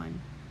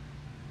everyone,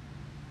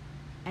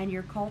 and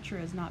your culture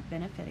is not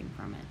benefiting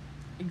from it.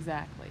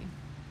 Exactly.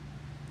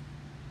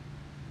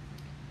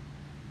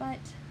 But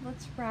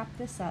let's wrap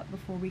this up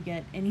before we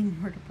get any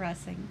more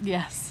depressing.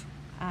 Yes.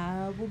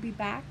 We'll be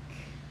back.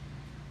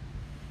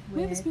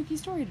 We have a spooky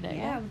story today.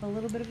 Yeah, with a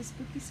little bit of a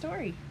spooky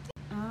story.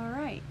 All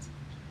right.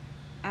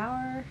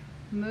 Our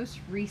most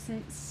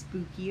recent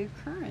spooky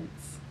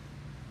occurrence.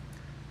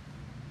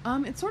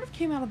 It sort of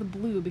came out of the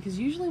blue, because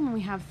usually when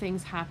we have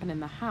things happen in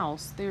the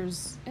house,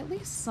 there's at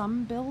least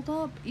some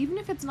build-up. Even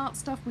if it's not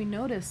stuff we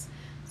notice,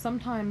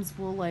 sometimes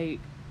we'll,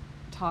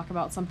 talk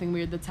about something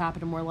weird that's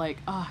happened and we're like,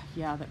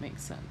 yeah, that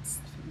makes sense.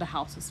 The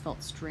house has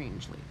felt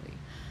strange lately.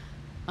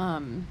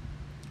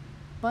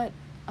 But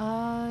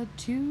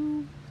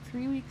 2-3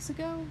 weeks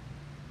ago,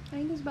 I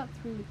think it was about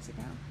 3 weeks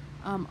ago.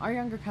 our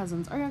younger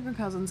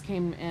cousins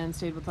came and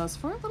stayed with us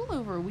for a little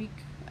over a week,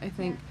 I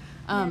think.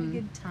 Yeah. We had a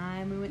good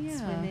time. We went yeah.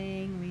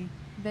 swimming.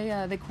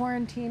 They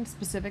quarantined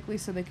specifically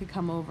so they could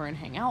come over and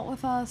hang out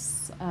with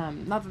us.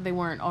 Not that they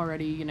weren't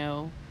already,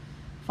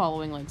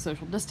 following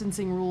social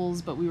distancing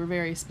rules, but we were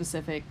very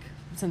specific,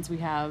 since we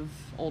have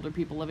older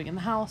people living in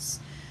the house,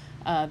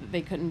 that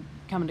they couldn't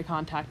come into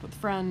contact with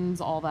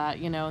friends, all that,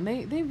 and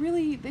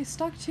they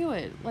stuck to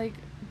it, like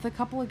the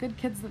couple of good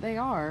kids that they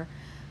are.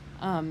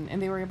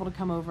 And they were able to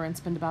come over and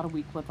spend about a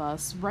week with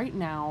us. Right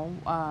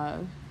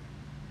now,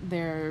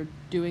 they're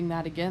doing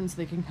that again so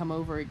they can come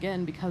over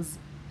again, because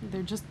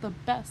they're just the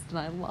best and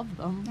I love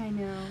them. I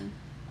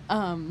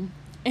know.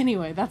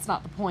 Anyway, that's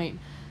not the point.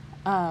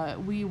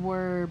 We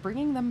were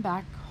bringing them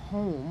back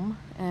home,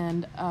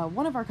 and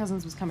one of our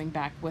cousins was coming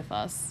back with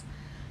us.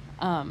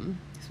 So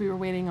we were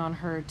waiting on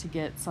her to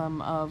get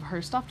some of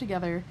her stuff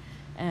together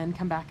and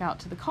come back out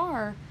to the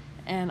car,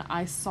 and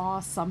I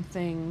saw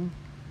something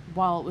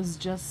while it was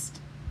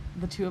just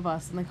the two of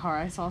us in the car.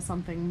 I saw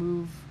something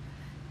move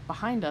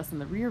behind us in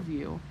the rear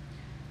view.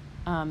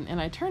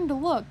 And I turned to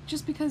look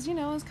just because, I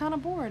was kind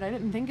of bored. I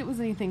didn't think it was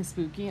anything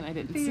spooky, and I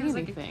didn't see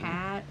anything. Like a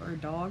cat or a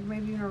dog,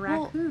 maybe even a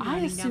raccoon. Well, I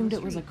assumed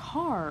it was a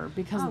car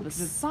because of the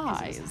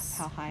size.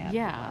 How high up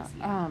yeah. it was.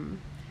 Yeah.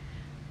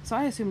 So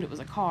I assumed it was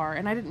a car,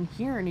 and I didn't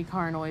hear any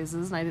car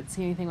noises, and I didn't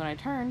see anything when I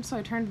turned, so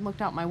I turned and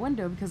looked out my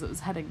window because it was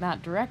heading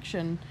that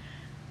direction,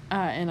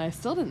 and I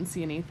still didn't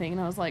see anything,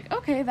 and I was like,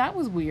 okay, that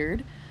was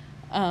weird.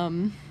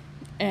 And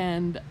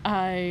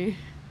I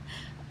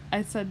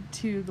said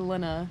to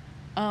Galena,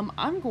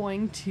 I'm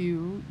going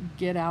to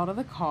get out of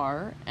the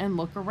car and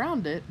look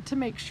around it to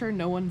make sure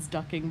no one's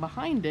ducking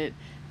behind it,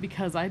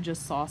 because I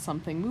just saw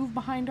something move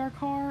behind our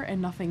car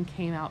and nothing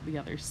came out the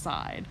other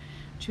side.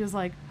 She was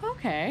like,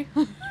 okay.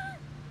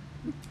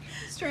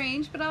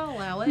 Strange, but I'll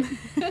allow it.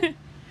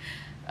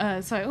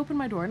 So I opened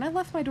my door, and I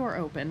left my door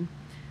open.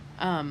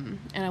 And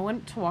I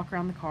went to walk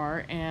around the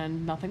car,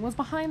 and nothing was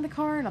behind the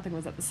car, nothing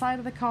was at the side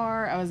of the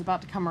car. I was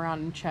about to come around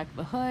and check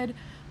the hood,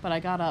 but I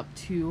got up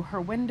to her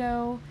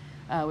window,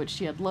 which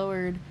she had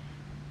lowered,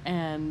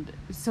 and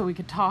so we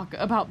could talk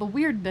about the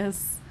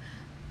weirdness.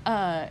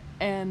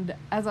 And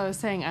as I was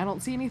saying, I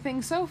don't see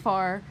anything so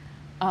far.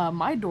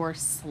 My door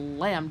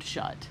slammed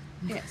shut.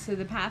 Yeah, so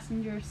the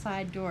passenger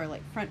side door,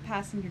 front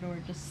passenger door,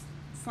 just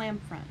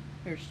slammed front,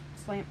 or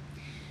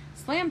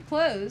slammed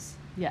close.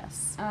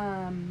 Yes.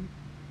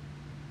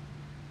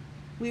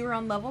 We were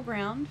on level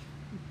ground.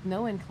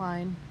 No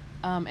incline.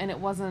 And it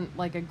wasn't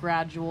like a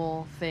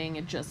gradual thing.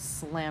 It just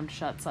slammed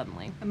shut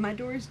suddenly. And my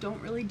doors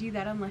don't really do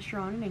that unless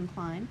you're on an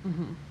incline.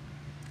 Mm-hmm.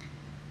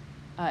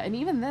 And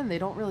even then, they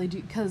don't really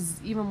do,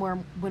 because even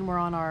when we're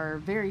on our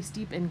very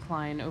steep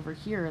incline over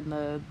here in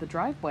the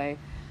driveway,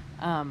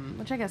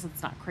 which I guess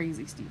it's not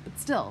crazy steep, but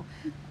still,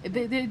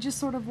 they just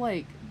sort of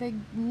like, they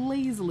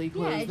lazily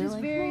close. Yeah, it They're just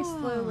like, very "Wah."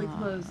 slowly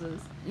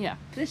closes. Yeah.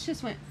 This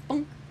just went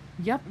bonk.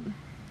 Yep.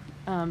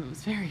 It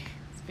was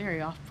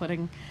very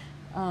off-putting.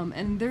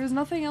 And there was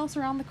nothing else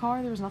around the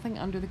car. There was nothing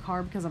under the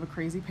car because I'm a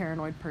crazy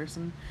paranoid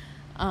person.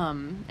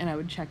 And I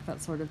would check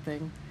that sort of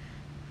thing.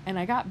 And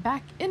I got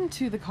back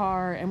into the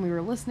car and we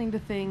were listening to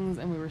things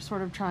and we were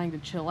sort of trying to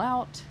chill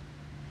out.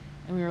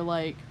 And we were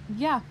like,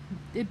 yeah,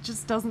 it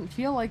just doesn't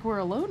feel like we're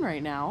alone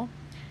right now.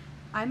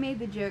 I made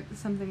the joke that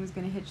something was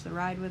going to hitch the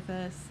ride with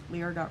us.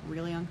 Lyra got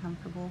really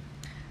uncomfortable.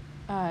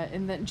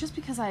 And then just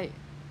because I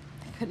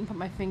couldn't put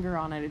my finger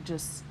on it,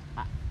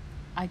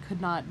 I could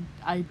not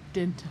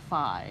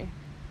identify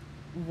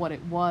what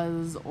it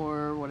was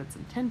or what its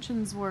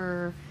intentions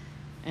were.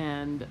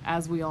 And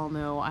as we all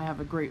know, I have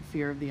a great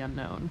fear of the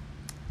unknown.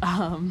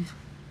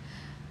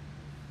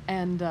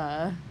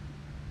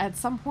 At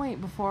some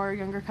point before our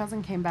younger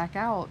cousin came back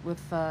out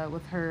with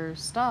her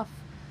stuff,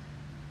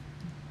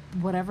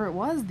 whatever it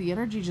was, the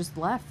energy just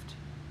left.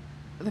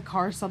 The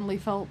car suddenly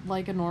felt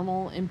like a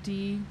normal,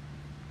 empty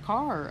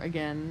car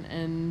again,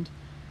 and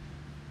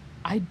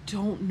I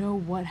don't know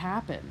what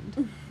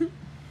happened.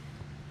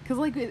 Because,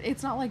 like,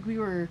 it's not like we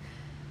were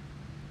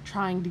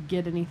trying to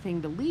get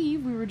anything to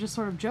leave. We were just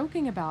sort of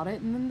joking about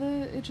it, and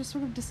then it just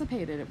sort of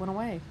dissipated. It went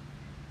away.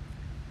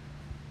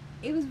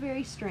 It was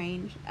very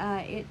strange.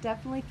 It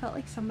definitely felt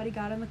like somebody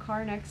got in the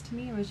car next to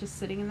me and was just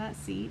sitting in that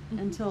seat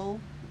until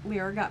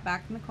Lyra got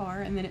back in the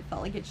car, and then it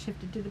felt like it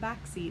shifted to the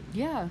back seat.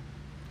 Yeah.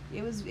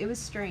 It was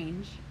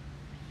strange.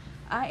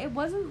 It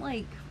wasn't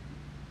like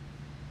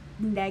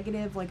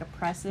negative, like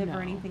oppressive or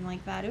anything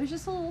like that. It was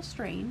just a little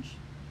strange.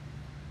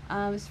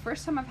 It was the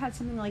first time I've had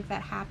something like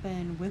that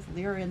happen with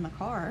Lyra in the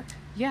car.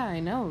 Yeah,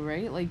 I know,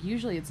 right? Like,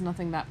 usually it's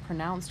nothing that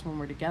pronounced when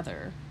we're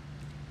together.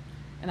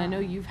 And I know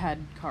you've had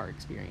car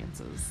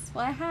experiences.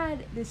 Well, I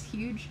had this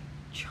huge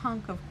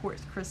chunk of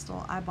quartz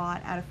crystal I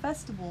bought at a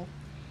festival,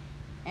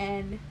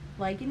 and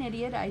like an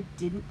idiot, I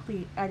didn't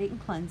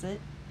cleanse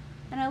it,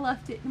 and I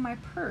left it in my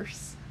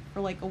purse for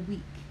like a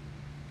week.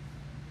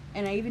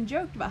 And I even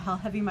joked about how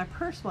heavy my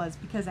purse was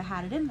because I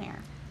had it in there.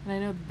 And I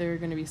know that there are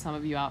going to be some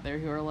of you out there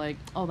who are like,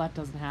 oh, that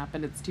doesn't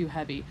happen, it's too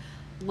heavy.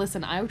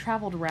 Listen, I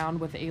traveled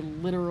around with a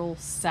literal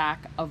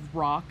sack of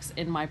rocks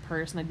in my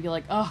purse, and I'd be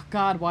like, oh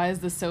God, why is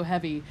this so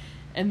heavy?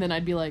 And then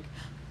I'd be like,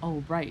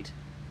 oh, right,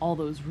 all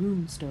those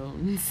rune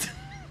stones.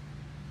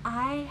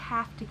 I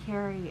have to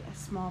carry a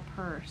small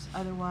purse,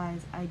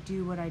 otherwise I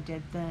do what I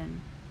did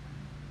then.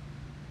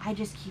 I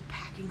just keep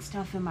packing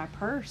stuff in my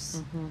purse.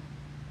 Mm-hmm.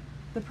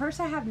 The purse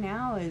I have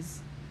now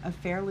is a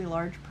fairly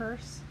large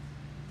purse.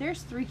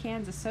 There's 3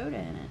 cans of soda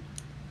in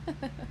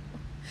it.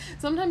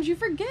 Sometimes you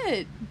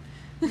forget.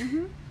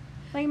 Mm-hmm.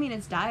 Like, I mean,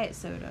 it's diet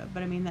soda,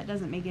 but I mean, that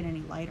doesn't make it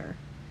any lighter.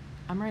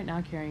 I'm right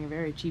now carrying a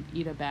very cheap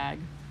Eda bag.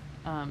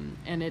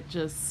 And it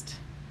just,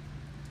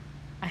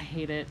 I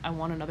hate it. I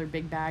want another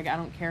big bag. I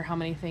don't care how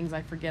many things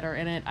I forget are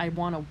in it. I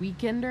want a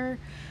weekender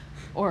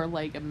or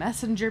like a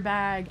messenger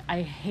bag.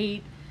 I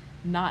hate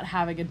not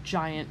having a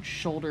giant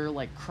shoulder,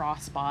 like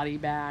crossbody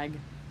bag.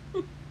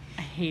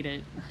 I hate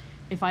it.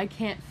 If I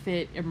can't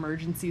fit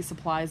emergency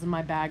supplies in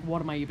my bag,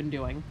 what am I even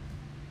doing?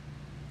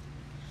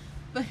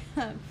 But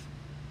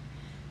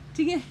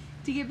to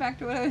get back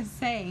to what I was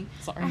saying,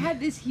 Sorry. I had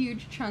this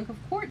huge chunk of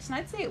quartz, and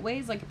I'd say it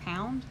weighs like a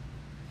pound.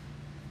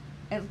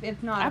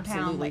 If not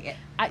Absolutely. a pound,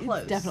 like close.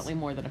 It's definitely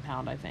more than a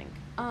pound, I think.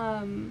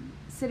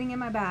 Sitting in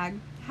my bag,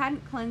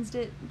 hadn't cleansed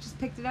it, just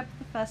picked it up at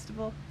the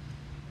festival,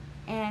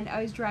 and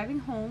I was driving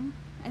home.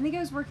 I think I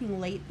was working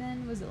late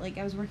then. Was it like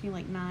I was working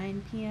like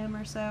 9 p.m.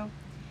 or so?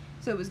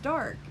 So it was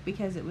dark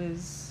because it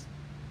was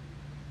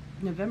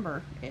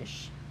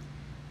November-ish.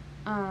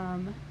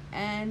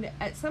 And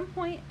at some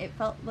point it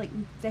felt like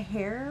the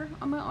hair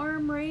on my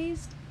arm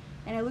raised,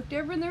 and I looked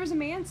over and there was a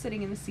man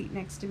sitting in the seat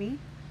next to me.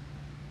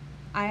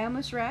 I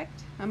almost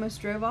wrecked. I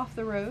almost drove off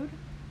the road.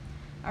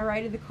 I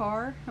righted the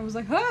car and was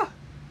like, ah!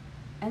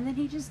 And then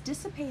he just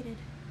dissipated.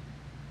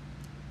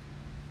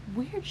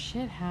 Weird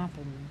shit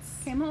happens.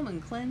 Came home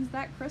and cleansed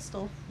that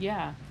crystal.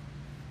 Yeah.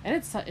 And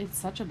it's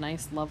such a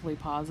nice, lovely,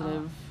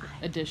 positive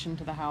addition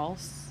to the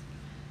house.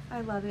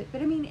 I love it.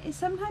 But I mean,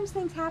 sometimes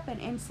things happen,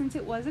 and since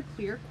it was a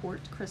clear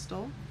quartz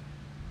crystal,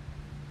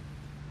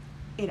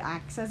 it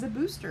acts as a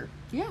booster.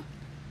 Yeah.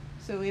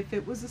 So if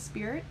it was a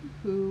spirit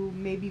who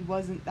maybe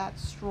wasn't that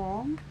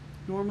strong,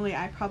 normally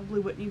I probably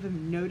wouldn't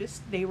even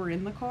noticed they were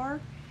in the car.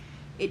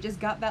 It just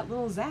got that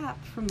little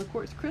zap from the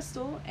quartz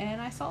crystal,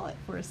 and I saw it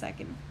for a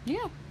second.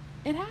 Yeah,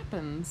 it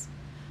happens.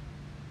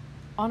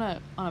 On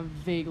a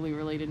vaguely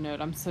related note,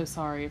 I'm so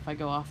sorry if I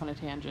go off on a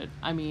tangent.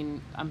 I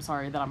mean, I'm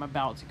sorry that I'm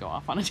about to go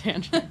off on a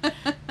tangent.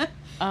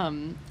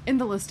 In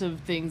the list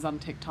of things on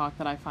TikTok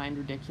that I find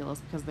ridiculous,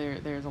 because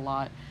there's a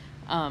lot,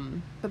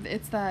 but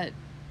it's that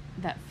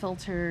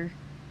filter.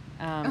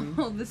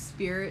 The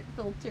spirit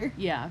filter.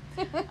 Yeah.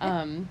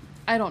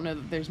 I don't know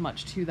that there's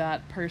much to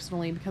that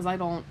personally, because I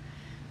don't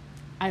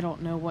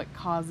know what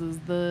causes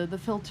the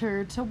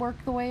filter to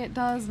work the way it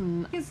does,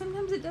 and Because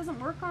sometimes it doesn't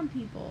work on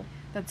people.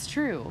 that's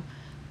true.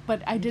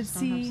 But I They did just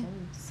don't have see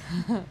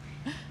souls.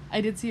 I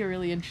did see a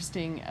really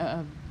interesting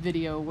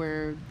video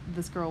where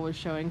this girl was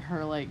showing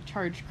her like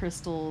charged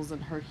crystals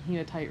and her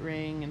hematite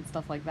ring and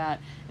stuff like that,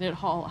 and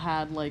it all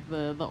had like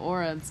the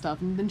aura and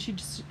stuff. And then she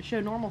just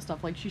showed normal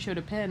stuff, like she showed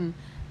a pin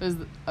that was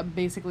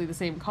basically the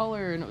same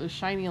color and it was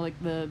shiny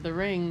like the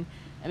ring,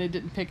 and it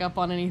didn't pick up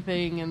on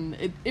anything,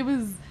 and it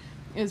was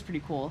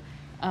pretty cool.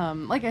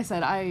 Like I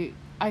said,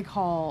 I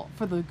call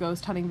for the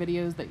ghost hunting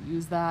videos that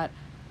use that.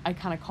 I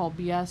kind of call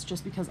BS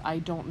just because I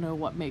don't know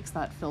what makes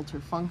that filter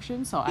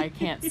function, so I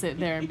can't sit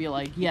there and be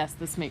like, yes,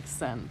 this makes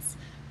sense.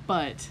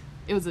 But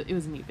it was a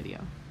neat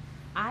video.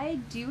 I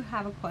do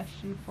have a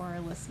question for our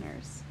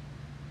listeners.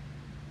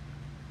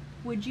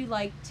 Would you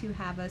like to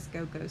have us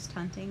go ghost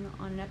hunting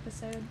on an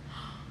episode?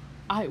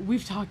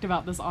 We've talked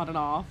about this on and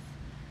off.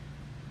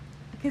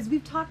 Because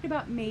we've talked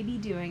about maybe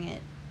doing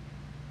it.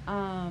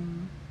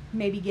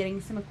 Maybe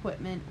getting some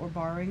equipment or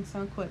borrowing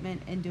some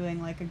equipment and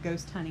doing like a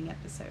ghost hunting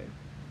episode.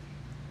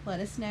 Let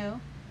us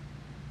know.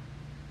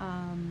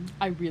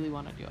 I really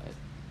want to do it.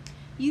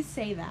 You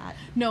say that.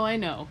 No, I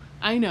know.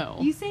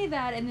 You say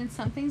that, and then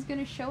something's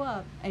gonna show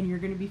up, and you're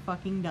gonna be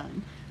fucking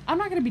done. I'm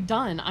not going to be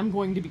done. I'm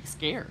going to be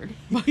scared.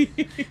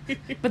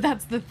 But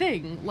that's the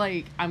thing.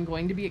 Like, I'm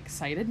going to be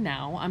excited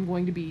now. I'm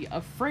going to be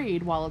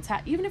afraid while it's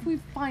even if we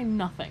find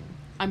nothing.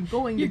 I'm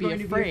going to be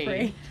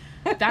afraid.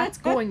 That's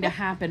going to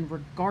happen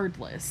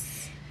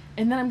regardless.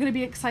 And then I'm going to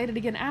be excited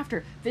again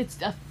after.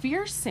 It's a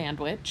fear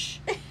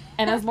sandwich.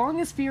 And as long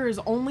as fear is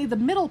only the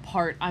middle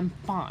part, I'm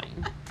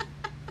fine.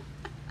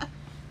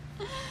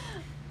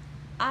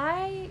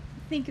 I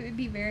think it would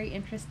be very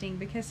interesting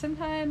because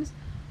sometimes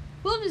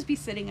we'll just be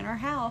sitting in our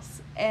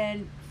house,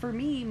 and for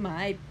me,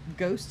 my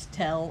ghost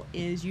tell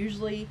is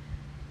usually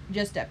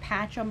just a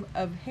patch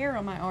of hair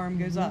on my arm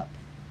goes up.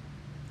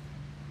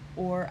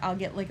 Or I'll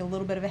get like a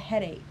little bit of a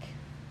headache.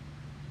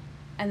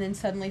 And then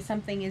suddenly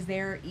something is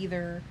there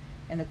either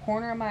in the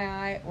corner of my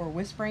eye or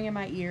whispering in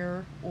my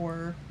ear,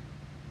 or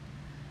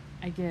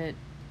I get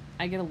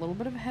a little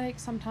bit of a headache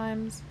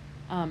sometimes,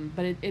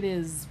 but it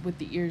is with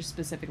the ears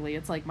specifically.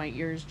 It's like my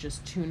ears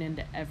just tune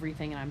into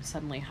everything and I'm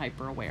suddenly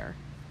hyper aware.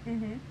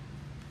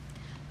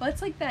 Well,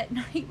 it's like that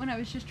night when I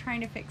was just trying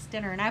to fix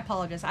dinner, and I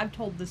apologize, I've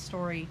told this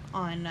story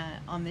on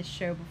this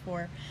show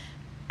before.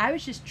 I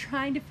was just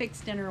trying to fix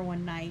dinner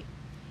one night,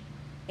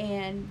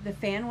 and the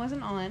fan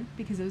wasn't on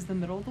because it was the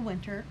middle of the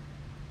winter,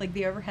 like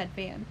the overhead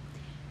fan.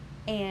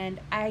 And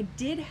I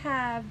did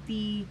have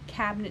the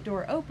cabinet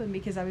door open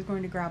because I was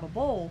going to grab a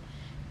bowl,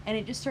 and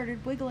it just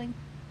started wiggling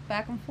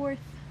back and forth.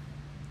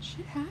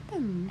 Shit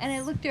happens. And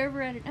I looked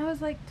over at it, and I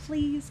was like,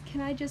 please,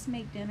 can I just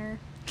make dinner?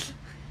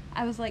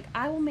 I was like,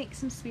 I will make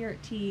some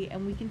spirit tea,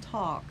 and we can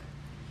talk,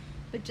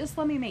 but just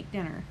let me make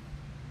dinner.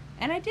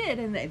 And I did,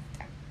 and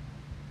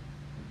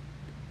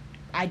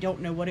I don't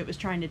know what it was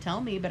trying to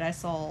tell me, but I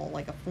saw,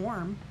 like, a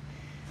form.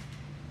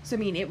 So, I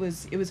mean, it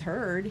was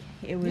heard,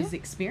 it was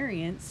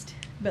experienced.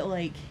 But,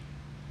 like...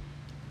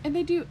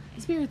 And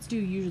spirits do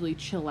usually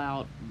chill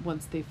out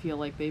once they feel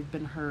like they've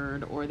been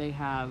heard or they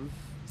have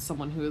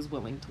someone who is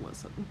willing to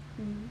listen.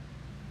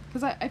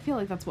 Because I feel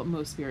like that's what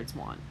most spirits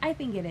want. I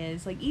think it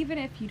is. Like, even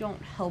if you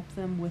don't help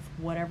them with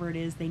whatever it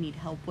is they need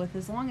help with,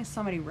 as long as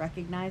somebody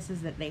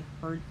recognizes that they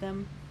heard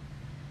them,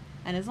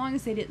 and as long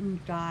as they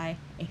didn't die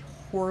a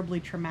horribly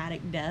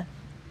traumatic death,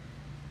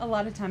 a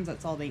lot of times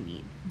that's all they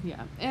need.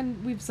 Yeah,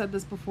 and we've said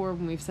this before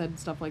when we've said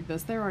stuff like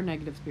this. There are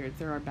negative spirits,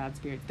 there are bad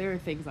spirits, there are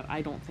things that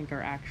I don't think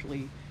are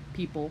actually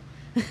people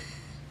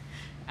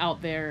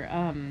out there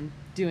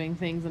doing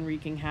things and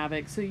wreaking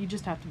havoc, so you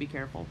just have to be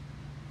careful.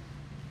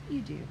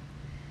 You do.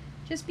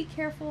 Just be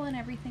careful in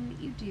everything that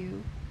you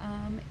do.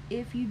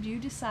 If you do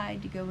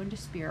decide to go into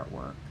spirit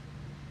work,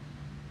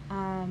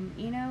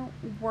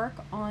 work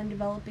on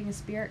developing a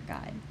spirit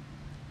guide.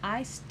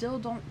 I still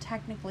don't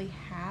technically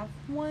have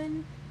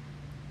one,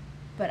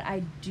 but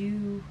I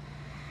do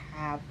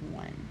have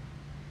one.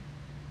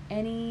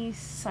 Any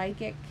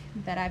psychic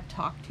that I've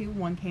talked to,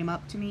 one came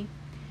up to me.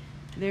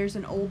 There's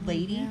an old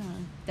lady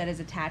that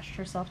has attached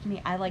herself to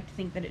me. I like to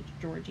think that it's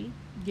Georgie.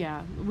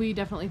 Yeah, we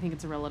definitely think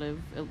it's a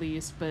relative, at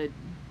least, but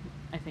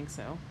I think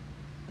so.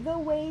 The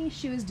way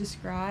she was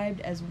described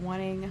as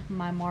wanting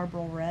my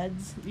Marlboro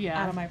Reds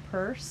out of my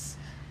purse.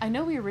 I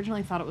know we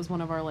originally thought it was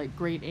one of our, like,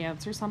 great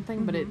aunts or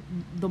something, but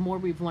the more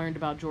we've learned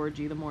about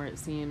Georgie, the more it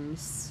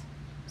seems...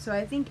 So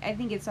I think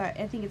it's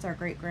our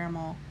great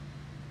grandma,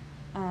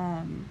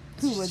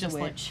 who was just a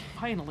witch.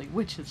 Like, finally,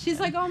 witches. She's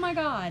like, oh my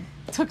god,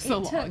 it took so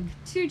long. It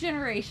took 2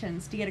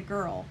 generations to get a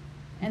girl,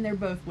 and they're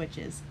both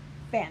witches.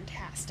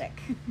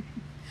 Fantastic.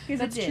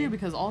 That's true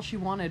because all she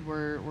wanted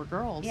were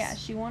girls. Yeah,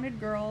 she wanted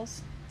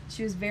girls.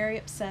 She was very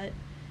upset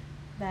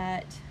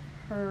that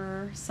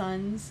her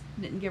sons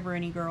didn't give her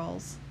any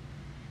girls.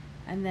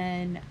 And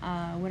then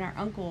when our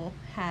uncle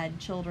had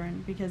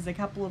children, because a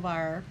couple of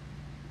our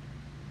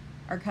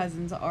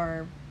cousins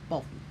are,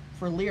 well,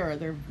 for Lyra,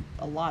 they're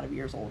a lot of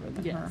years older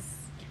than her.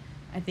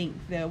 I think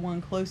the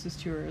one closest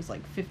to her is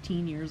like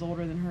 15 years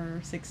older than her,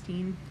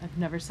 16. I've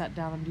never sat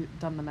down and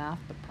done the math,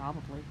 but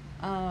probably.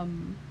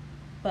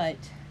 But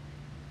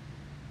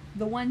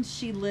the ones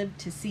she lived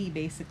to see,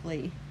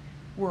 basically,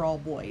 were all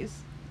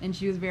boys. And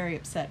she was very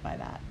upset by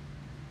that.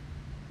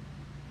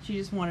 She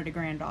just wanted a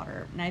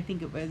granddaughter. And I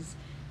think it was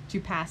to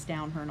pass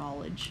down her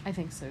knowledge. I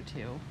think so,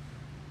 too.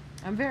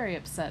 I'm very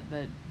upset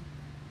that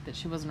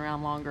she wasn't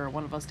around longer.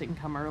 One of us didn't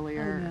come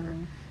earlier. I know.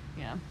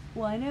 Yeah.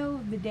 Well, I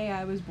know the day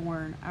I was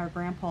born, our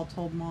grandpa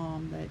told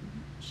Mom that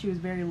she was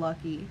very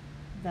lucky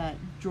that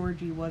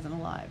Georgie wasn't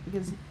alive.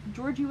 Because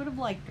Georgie would have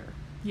liked her.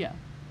 Yeah.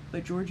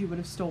 But Georgie would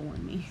have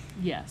stolen me.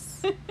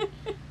 Yes.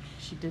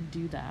 She did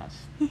do that.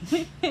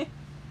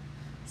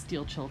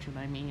 Steal children,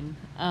 I mean.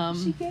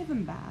 She gave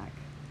him back.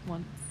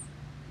 Once.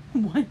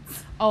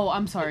 Once. Oh,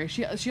 I'm sorry.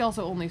 She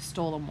also only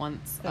stole them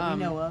once. That we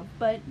know of.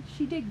 But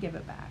she did give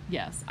it back.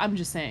 Yes. I'm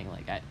just saying,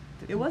 like,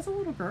 it was a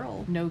little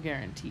girl. No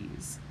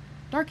guarantees.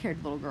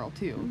 Dark-haired little girl,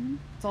 too. Mm-hmm.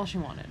 That's all she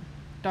wanted.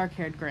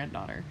 Dark-haired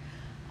granddaughter.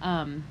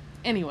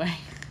 Anyway.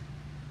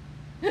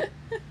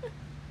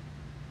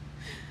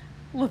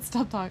 Let's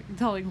stop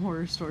telling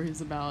horror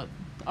stories about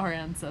our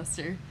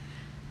ancestor.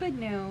 But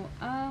no,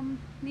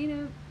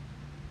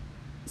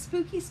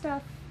 spooky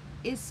stuff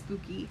is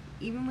spooky.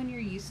 Even when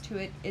you're used to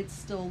it, it's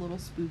still a little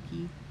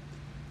spooky.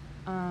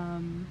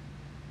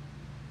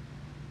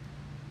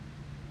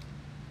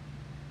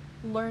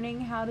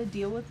 Learning how to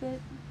deal with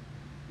it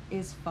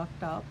is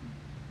fucked up.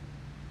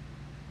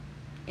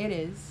 It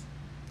is.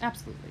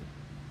 Absolutely.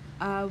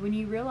 When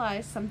you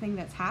realize something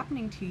that's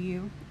happening to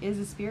you is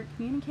a spirit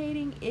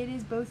communicating, it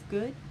is both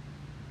good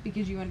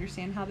because you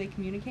understand how they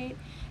communicate,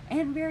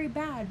 and very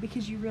bad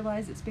because you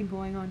realize it's been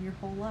going on your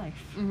whole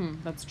life. Mm-hmm,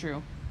 that's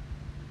true.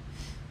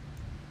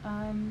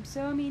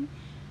 So, I mean,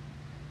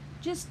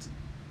 just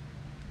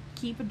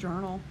keep a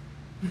journal.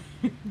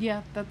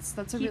 Yeah, that's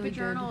a Keep really a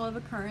journal good... of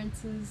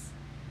occurrences.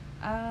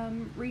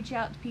 Reach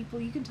out to people.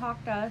 You can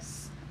talk to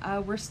us.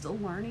 We're still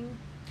learning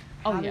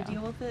how to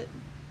deal with it.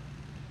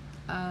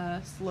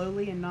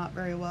 Slowly and not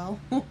very well.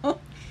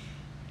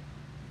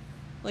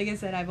 Like I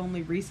said, I've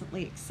only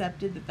recently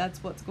accepted that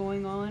that's what's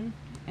going on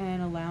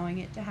and allowing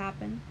it to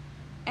happen.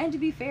 And to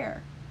be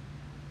fair,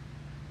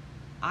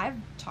 I've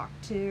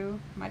talked to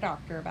my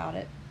doctor about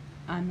it.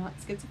 I'm not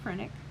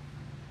schizophrenic.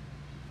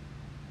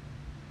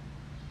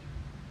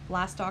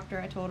 Last doctor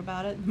I told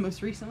about it, the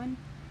most recent one,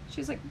 she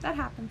was like, that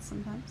happens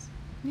sometimes.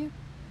 Yeah.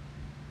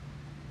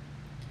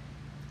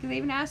 Because I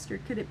even asked her,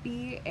 could it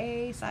be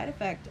a side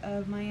effect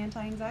of my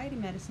anti-anxiety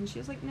medicine? She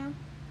was like, no.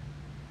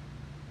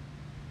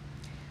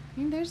 I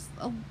mean, there's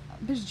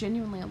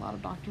genuinely a lot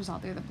of doctors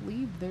out there that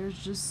believe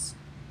there's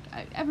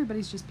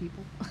everybody's just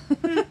people.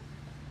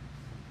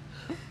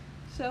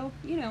 So,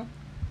 you'll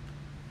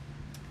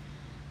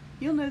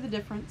know the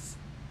difference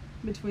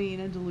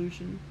between a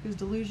delusion. Because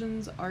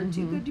delusions are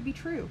too good to be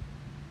true.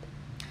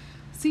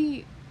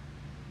 See,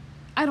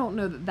 I don't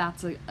know that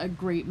that's a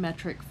great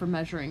metric for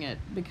measuring it,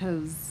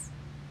 because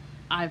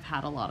I've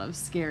had a lot of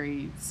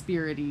scary,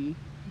 spirity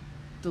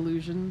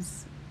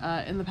delusions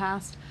in the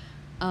past.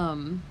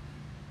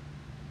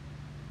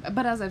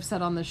 But as I've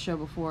said on this show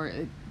before,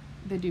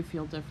 they do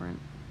feel different.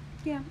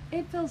 Yeah,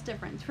 it feels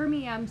different. For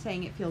me, I'm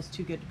saying it feels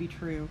too good to be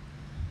true.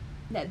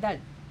 That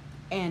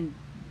and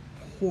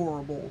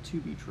horrible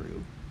to be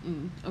true.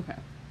 Okay.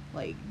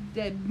 Like,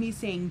 me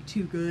saying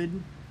too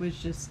good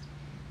was just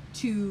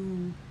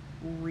too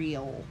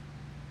real.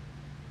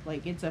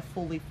 Like, it's a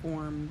fully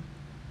formed...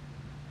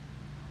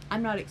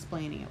 I'm not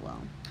explaining it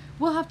well.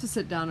 We'll have to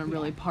sit down and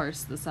really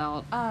parse this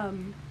out. But,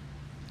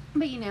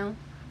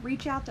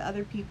 reach out to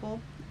other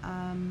people.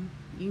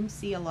 You can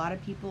see a lot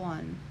of people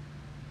on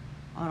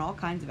all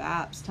kinds of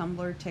apps,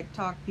 Tumblr,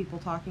 TikTok, people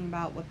talking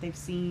about what they've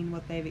seen,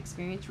 what they've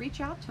experienced. Reach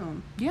out to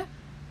them. Yeah.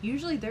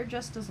 Usually they're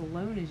just as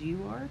alone as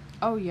you are.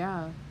 Oh,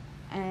 yeah.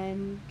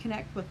 And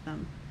connect with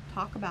them.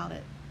 Talk about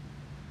it.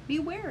 Be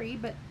wary,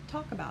 but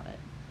talk about it.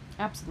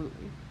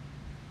 Absolutely.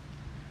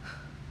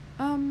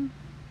 But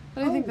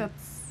I think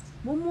that's...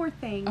 One more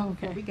thing okay.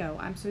 before we go.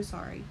 I'm so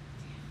sorry.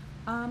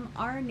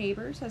 Our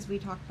neighbors, as we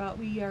talked about,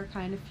 we are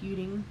kind of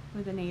feuding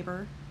with a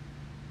neighbor.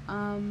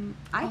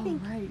 I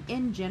think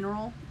in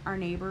general, our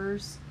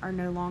neighbors are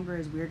no longer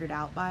as weirded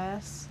out by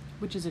us.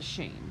 Which is a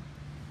shame.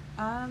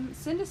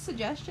 Send us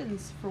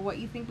suggestions for what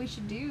you think we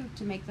should do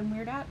to make them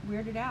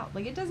weirded out.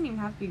 Like, it doesn't even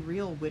have to be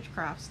real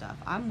witchcraft stuff.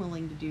 I'm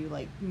willing to do,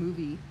 like,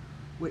 movie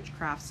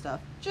witchcraft stuff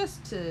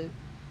just to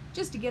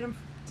get them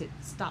to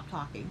stop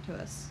talking to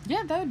us.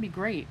 Yeah, that would be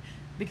great.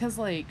 Because,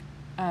 like,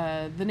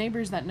 the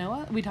neighbors that know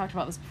us, we talked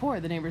about this before,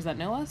 the neighbors that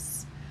know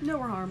us. No,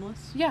 we're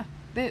harmless. Yeah,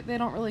 they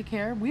don't really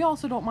care. We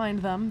also don't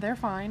mind them. They're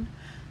fine.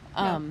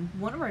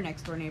 One of our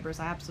next door neighbors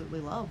I absolutely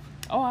love.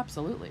 Oh,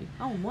 absolutely.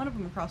 Oh, one of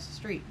them across the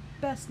street.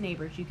 Best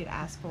neighbors you could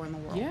ask for in the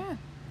world. Yeah.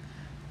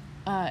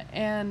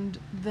 And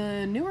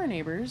the newer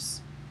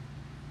neighbors,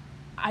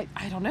 I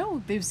don't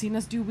know. They've seen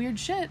us do weird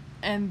shit,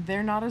 and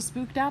they're not as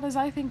spooked out as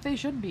I think they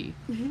should be.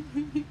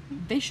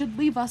 They should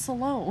leave us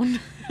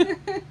alone.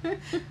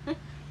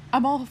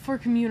 I'm all for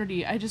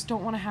community. I just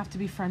don't want to have to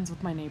be friends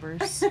with my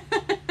neighbors.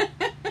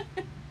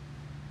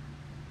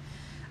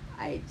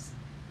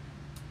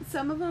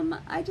 Some of them,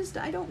 I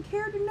don't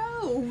care to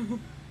know.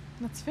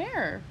 That's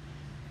fair.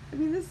 I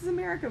mean, this is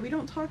America. We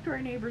don't talk to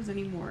our neighbors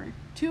anymore.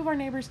 2 of our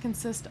neighbors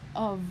consist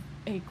of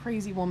a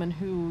crazy woman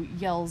who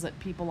yells at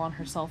people on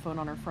her cell phone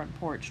on her front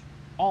porch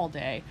all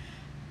day.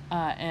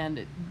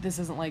 And this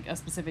isn't like a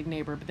specific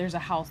neighbor, but there's a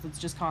house that's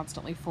just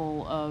constantly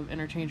full of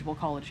interchangeable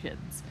college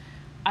kids.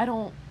 I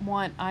don't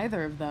want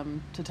either of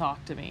them to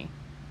talk to me,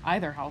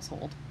 either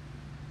household.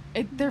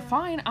 They're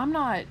fine. I'm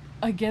not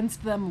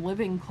against them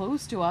living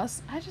close to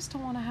us. I just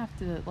don't want to have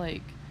to,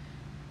 like,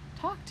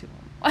 talk to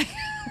them. Like,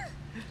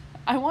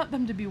 I want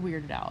them to be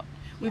weirded out.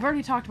 We've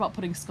already talked about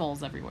putting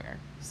skulls everywhere,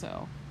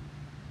 so.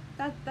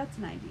 That's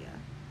an idea.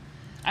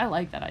 I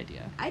like that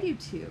idea. I do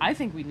too. I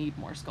think we need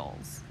more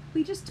skulls.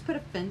 We just put a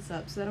fence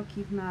up so that'll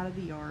keep them out of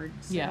the yard.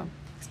 So. Yeah.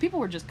 Because people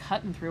were just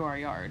cutting through our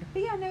yard.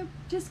 But yeah, no,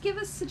 just give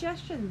us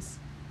suggestions.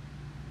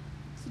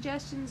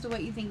 Suggestions to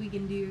what you think we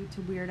can do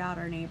to weird out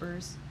our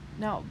neighbors.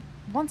 Now,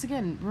 once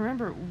again,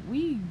 remember,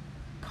 we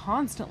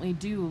constantly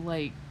do,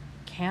 like,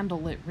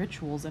 candlelit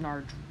rituals in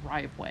our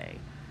driveway.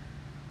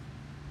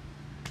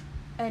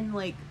 And,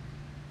 like,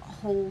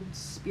 hold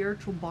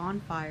spiritual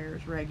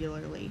bonfires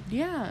regularly.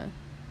 Yeah.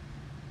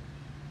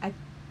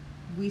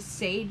 We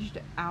saged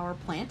our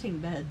planting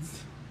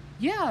beds.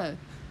 Yeah.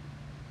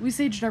 We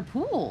saged our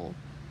pool.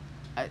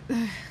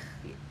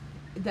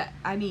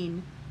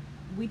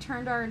 We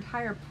turned our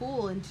entire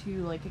pool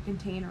into, like, a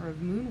container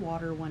of moon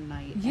water one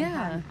night. Yeah. And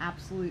had an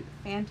absolute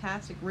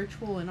fantastic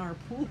ritual in our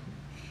pool.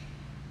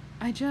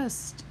 I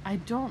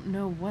don't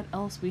know what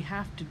else we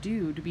have to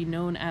do to be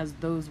known as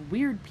those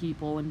weird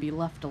people and be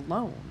left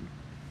alone.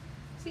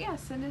 So yeah,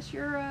 send us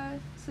your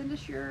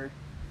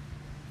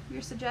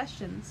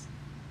suggestions.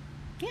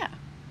 Yeah.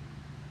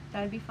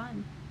 That'd be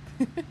fun.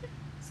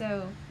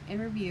 So, in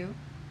review,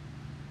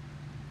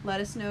 let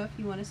us know if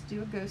you want us to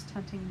do a ghost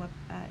hunting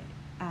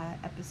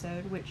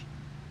episode, which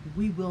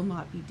we will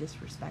not be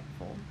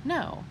disrespectful.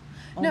 No.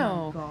 Oh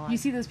no. my God. You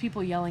see those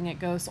people yelling at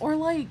ghosts, or,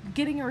 like,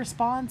 getting a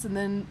response and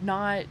then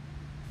not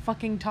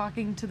fucking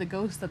talking to the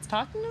ghost that's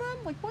talking to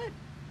them? Like, what?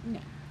 No.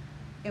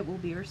 It will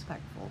be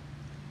respectful.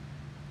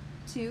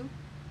 2,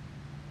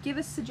 give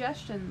us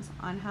suggestions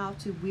on how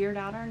to weird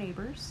out our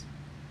neighbors.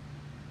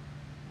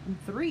 And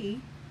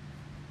 3,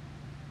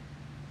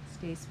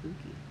 stay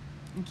spooky.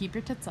 And keep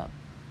your tits up.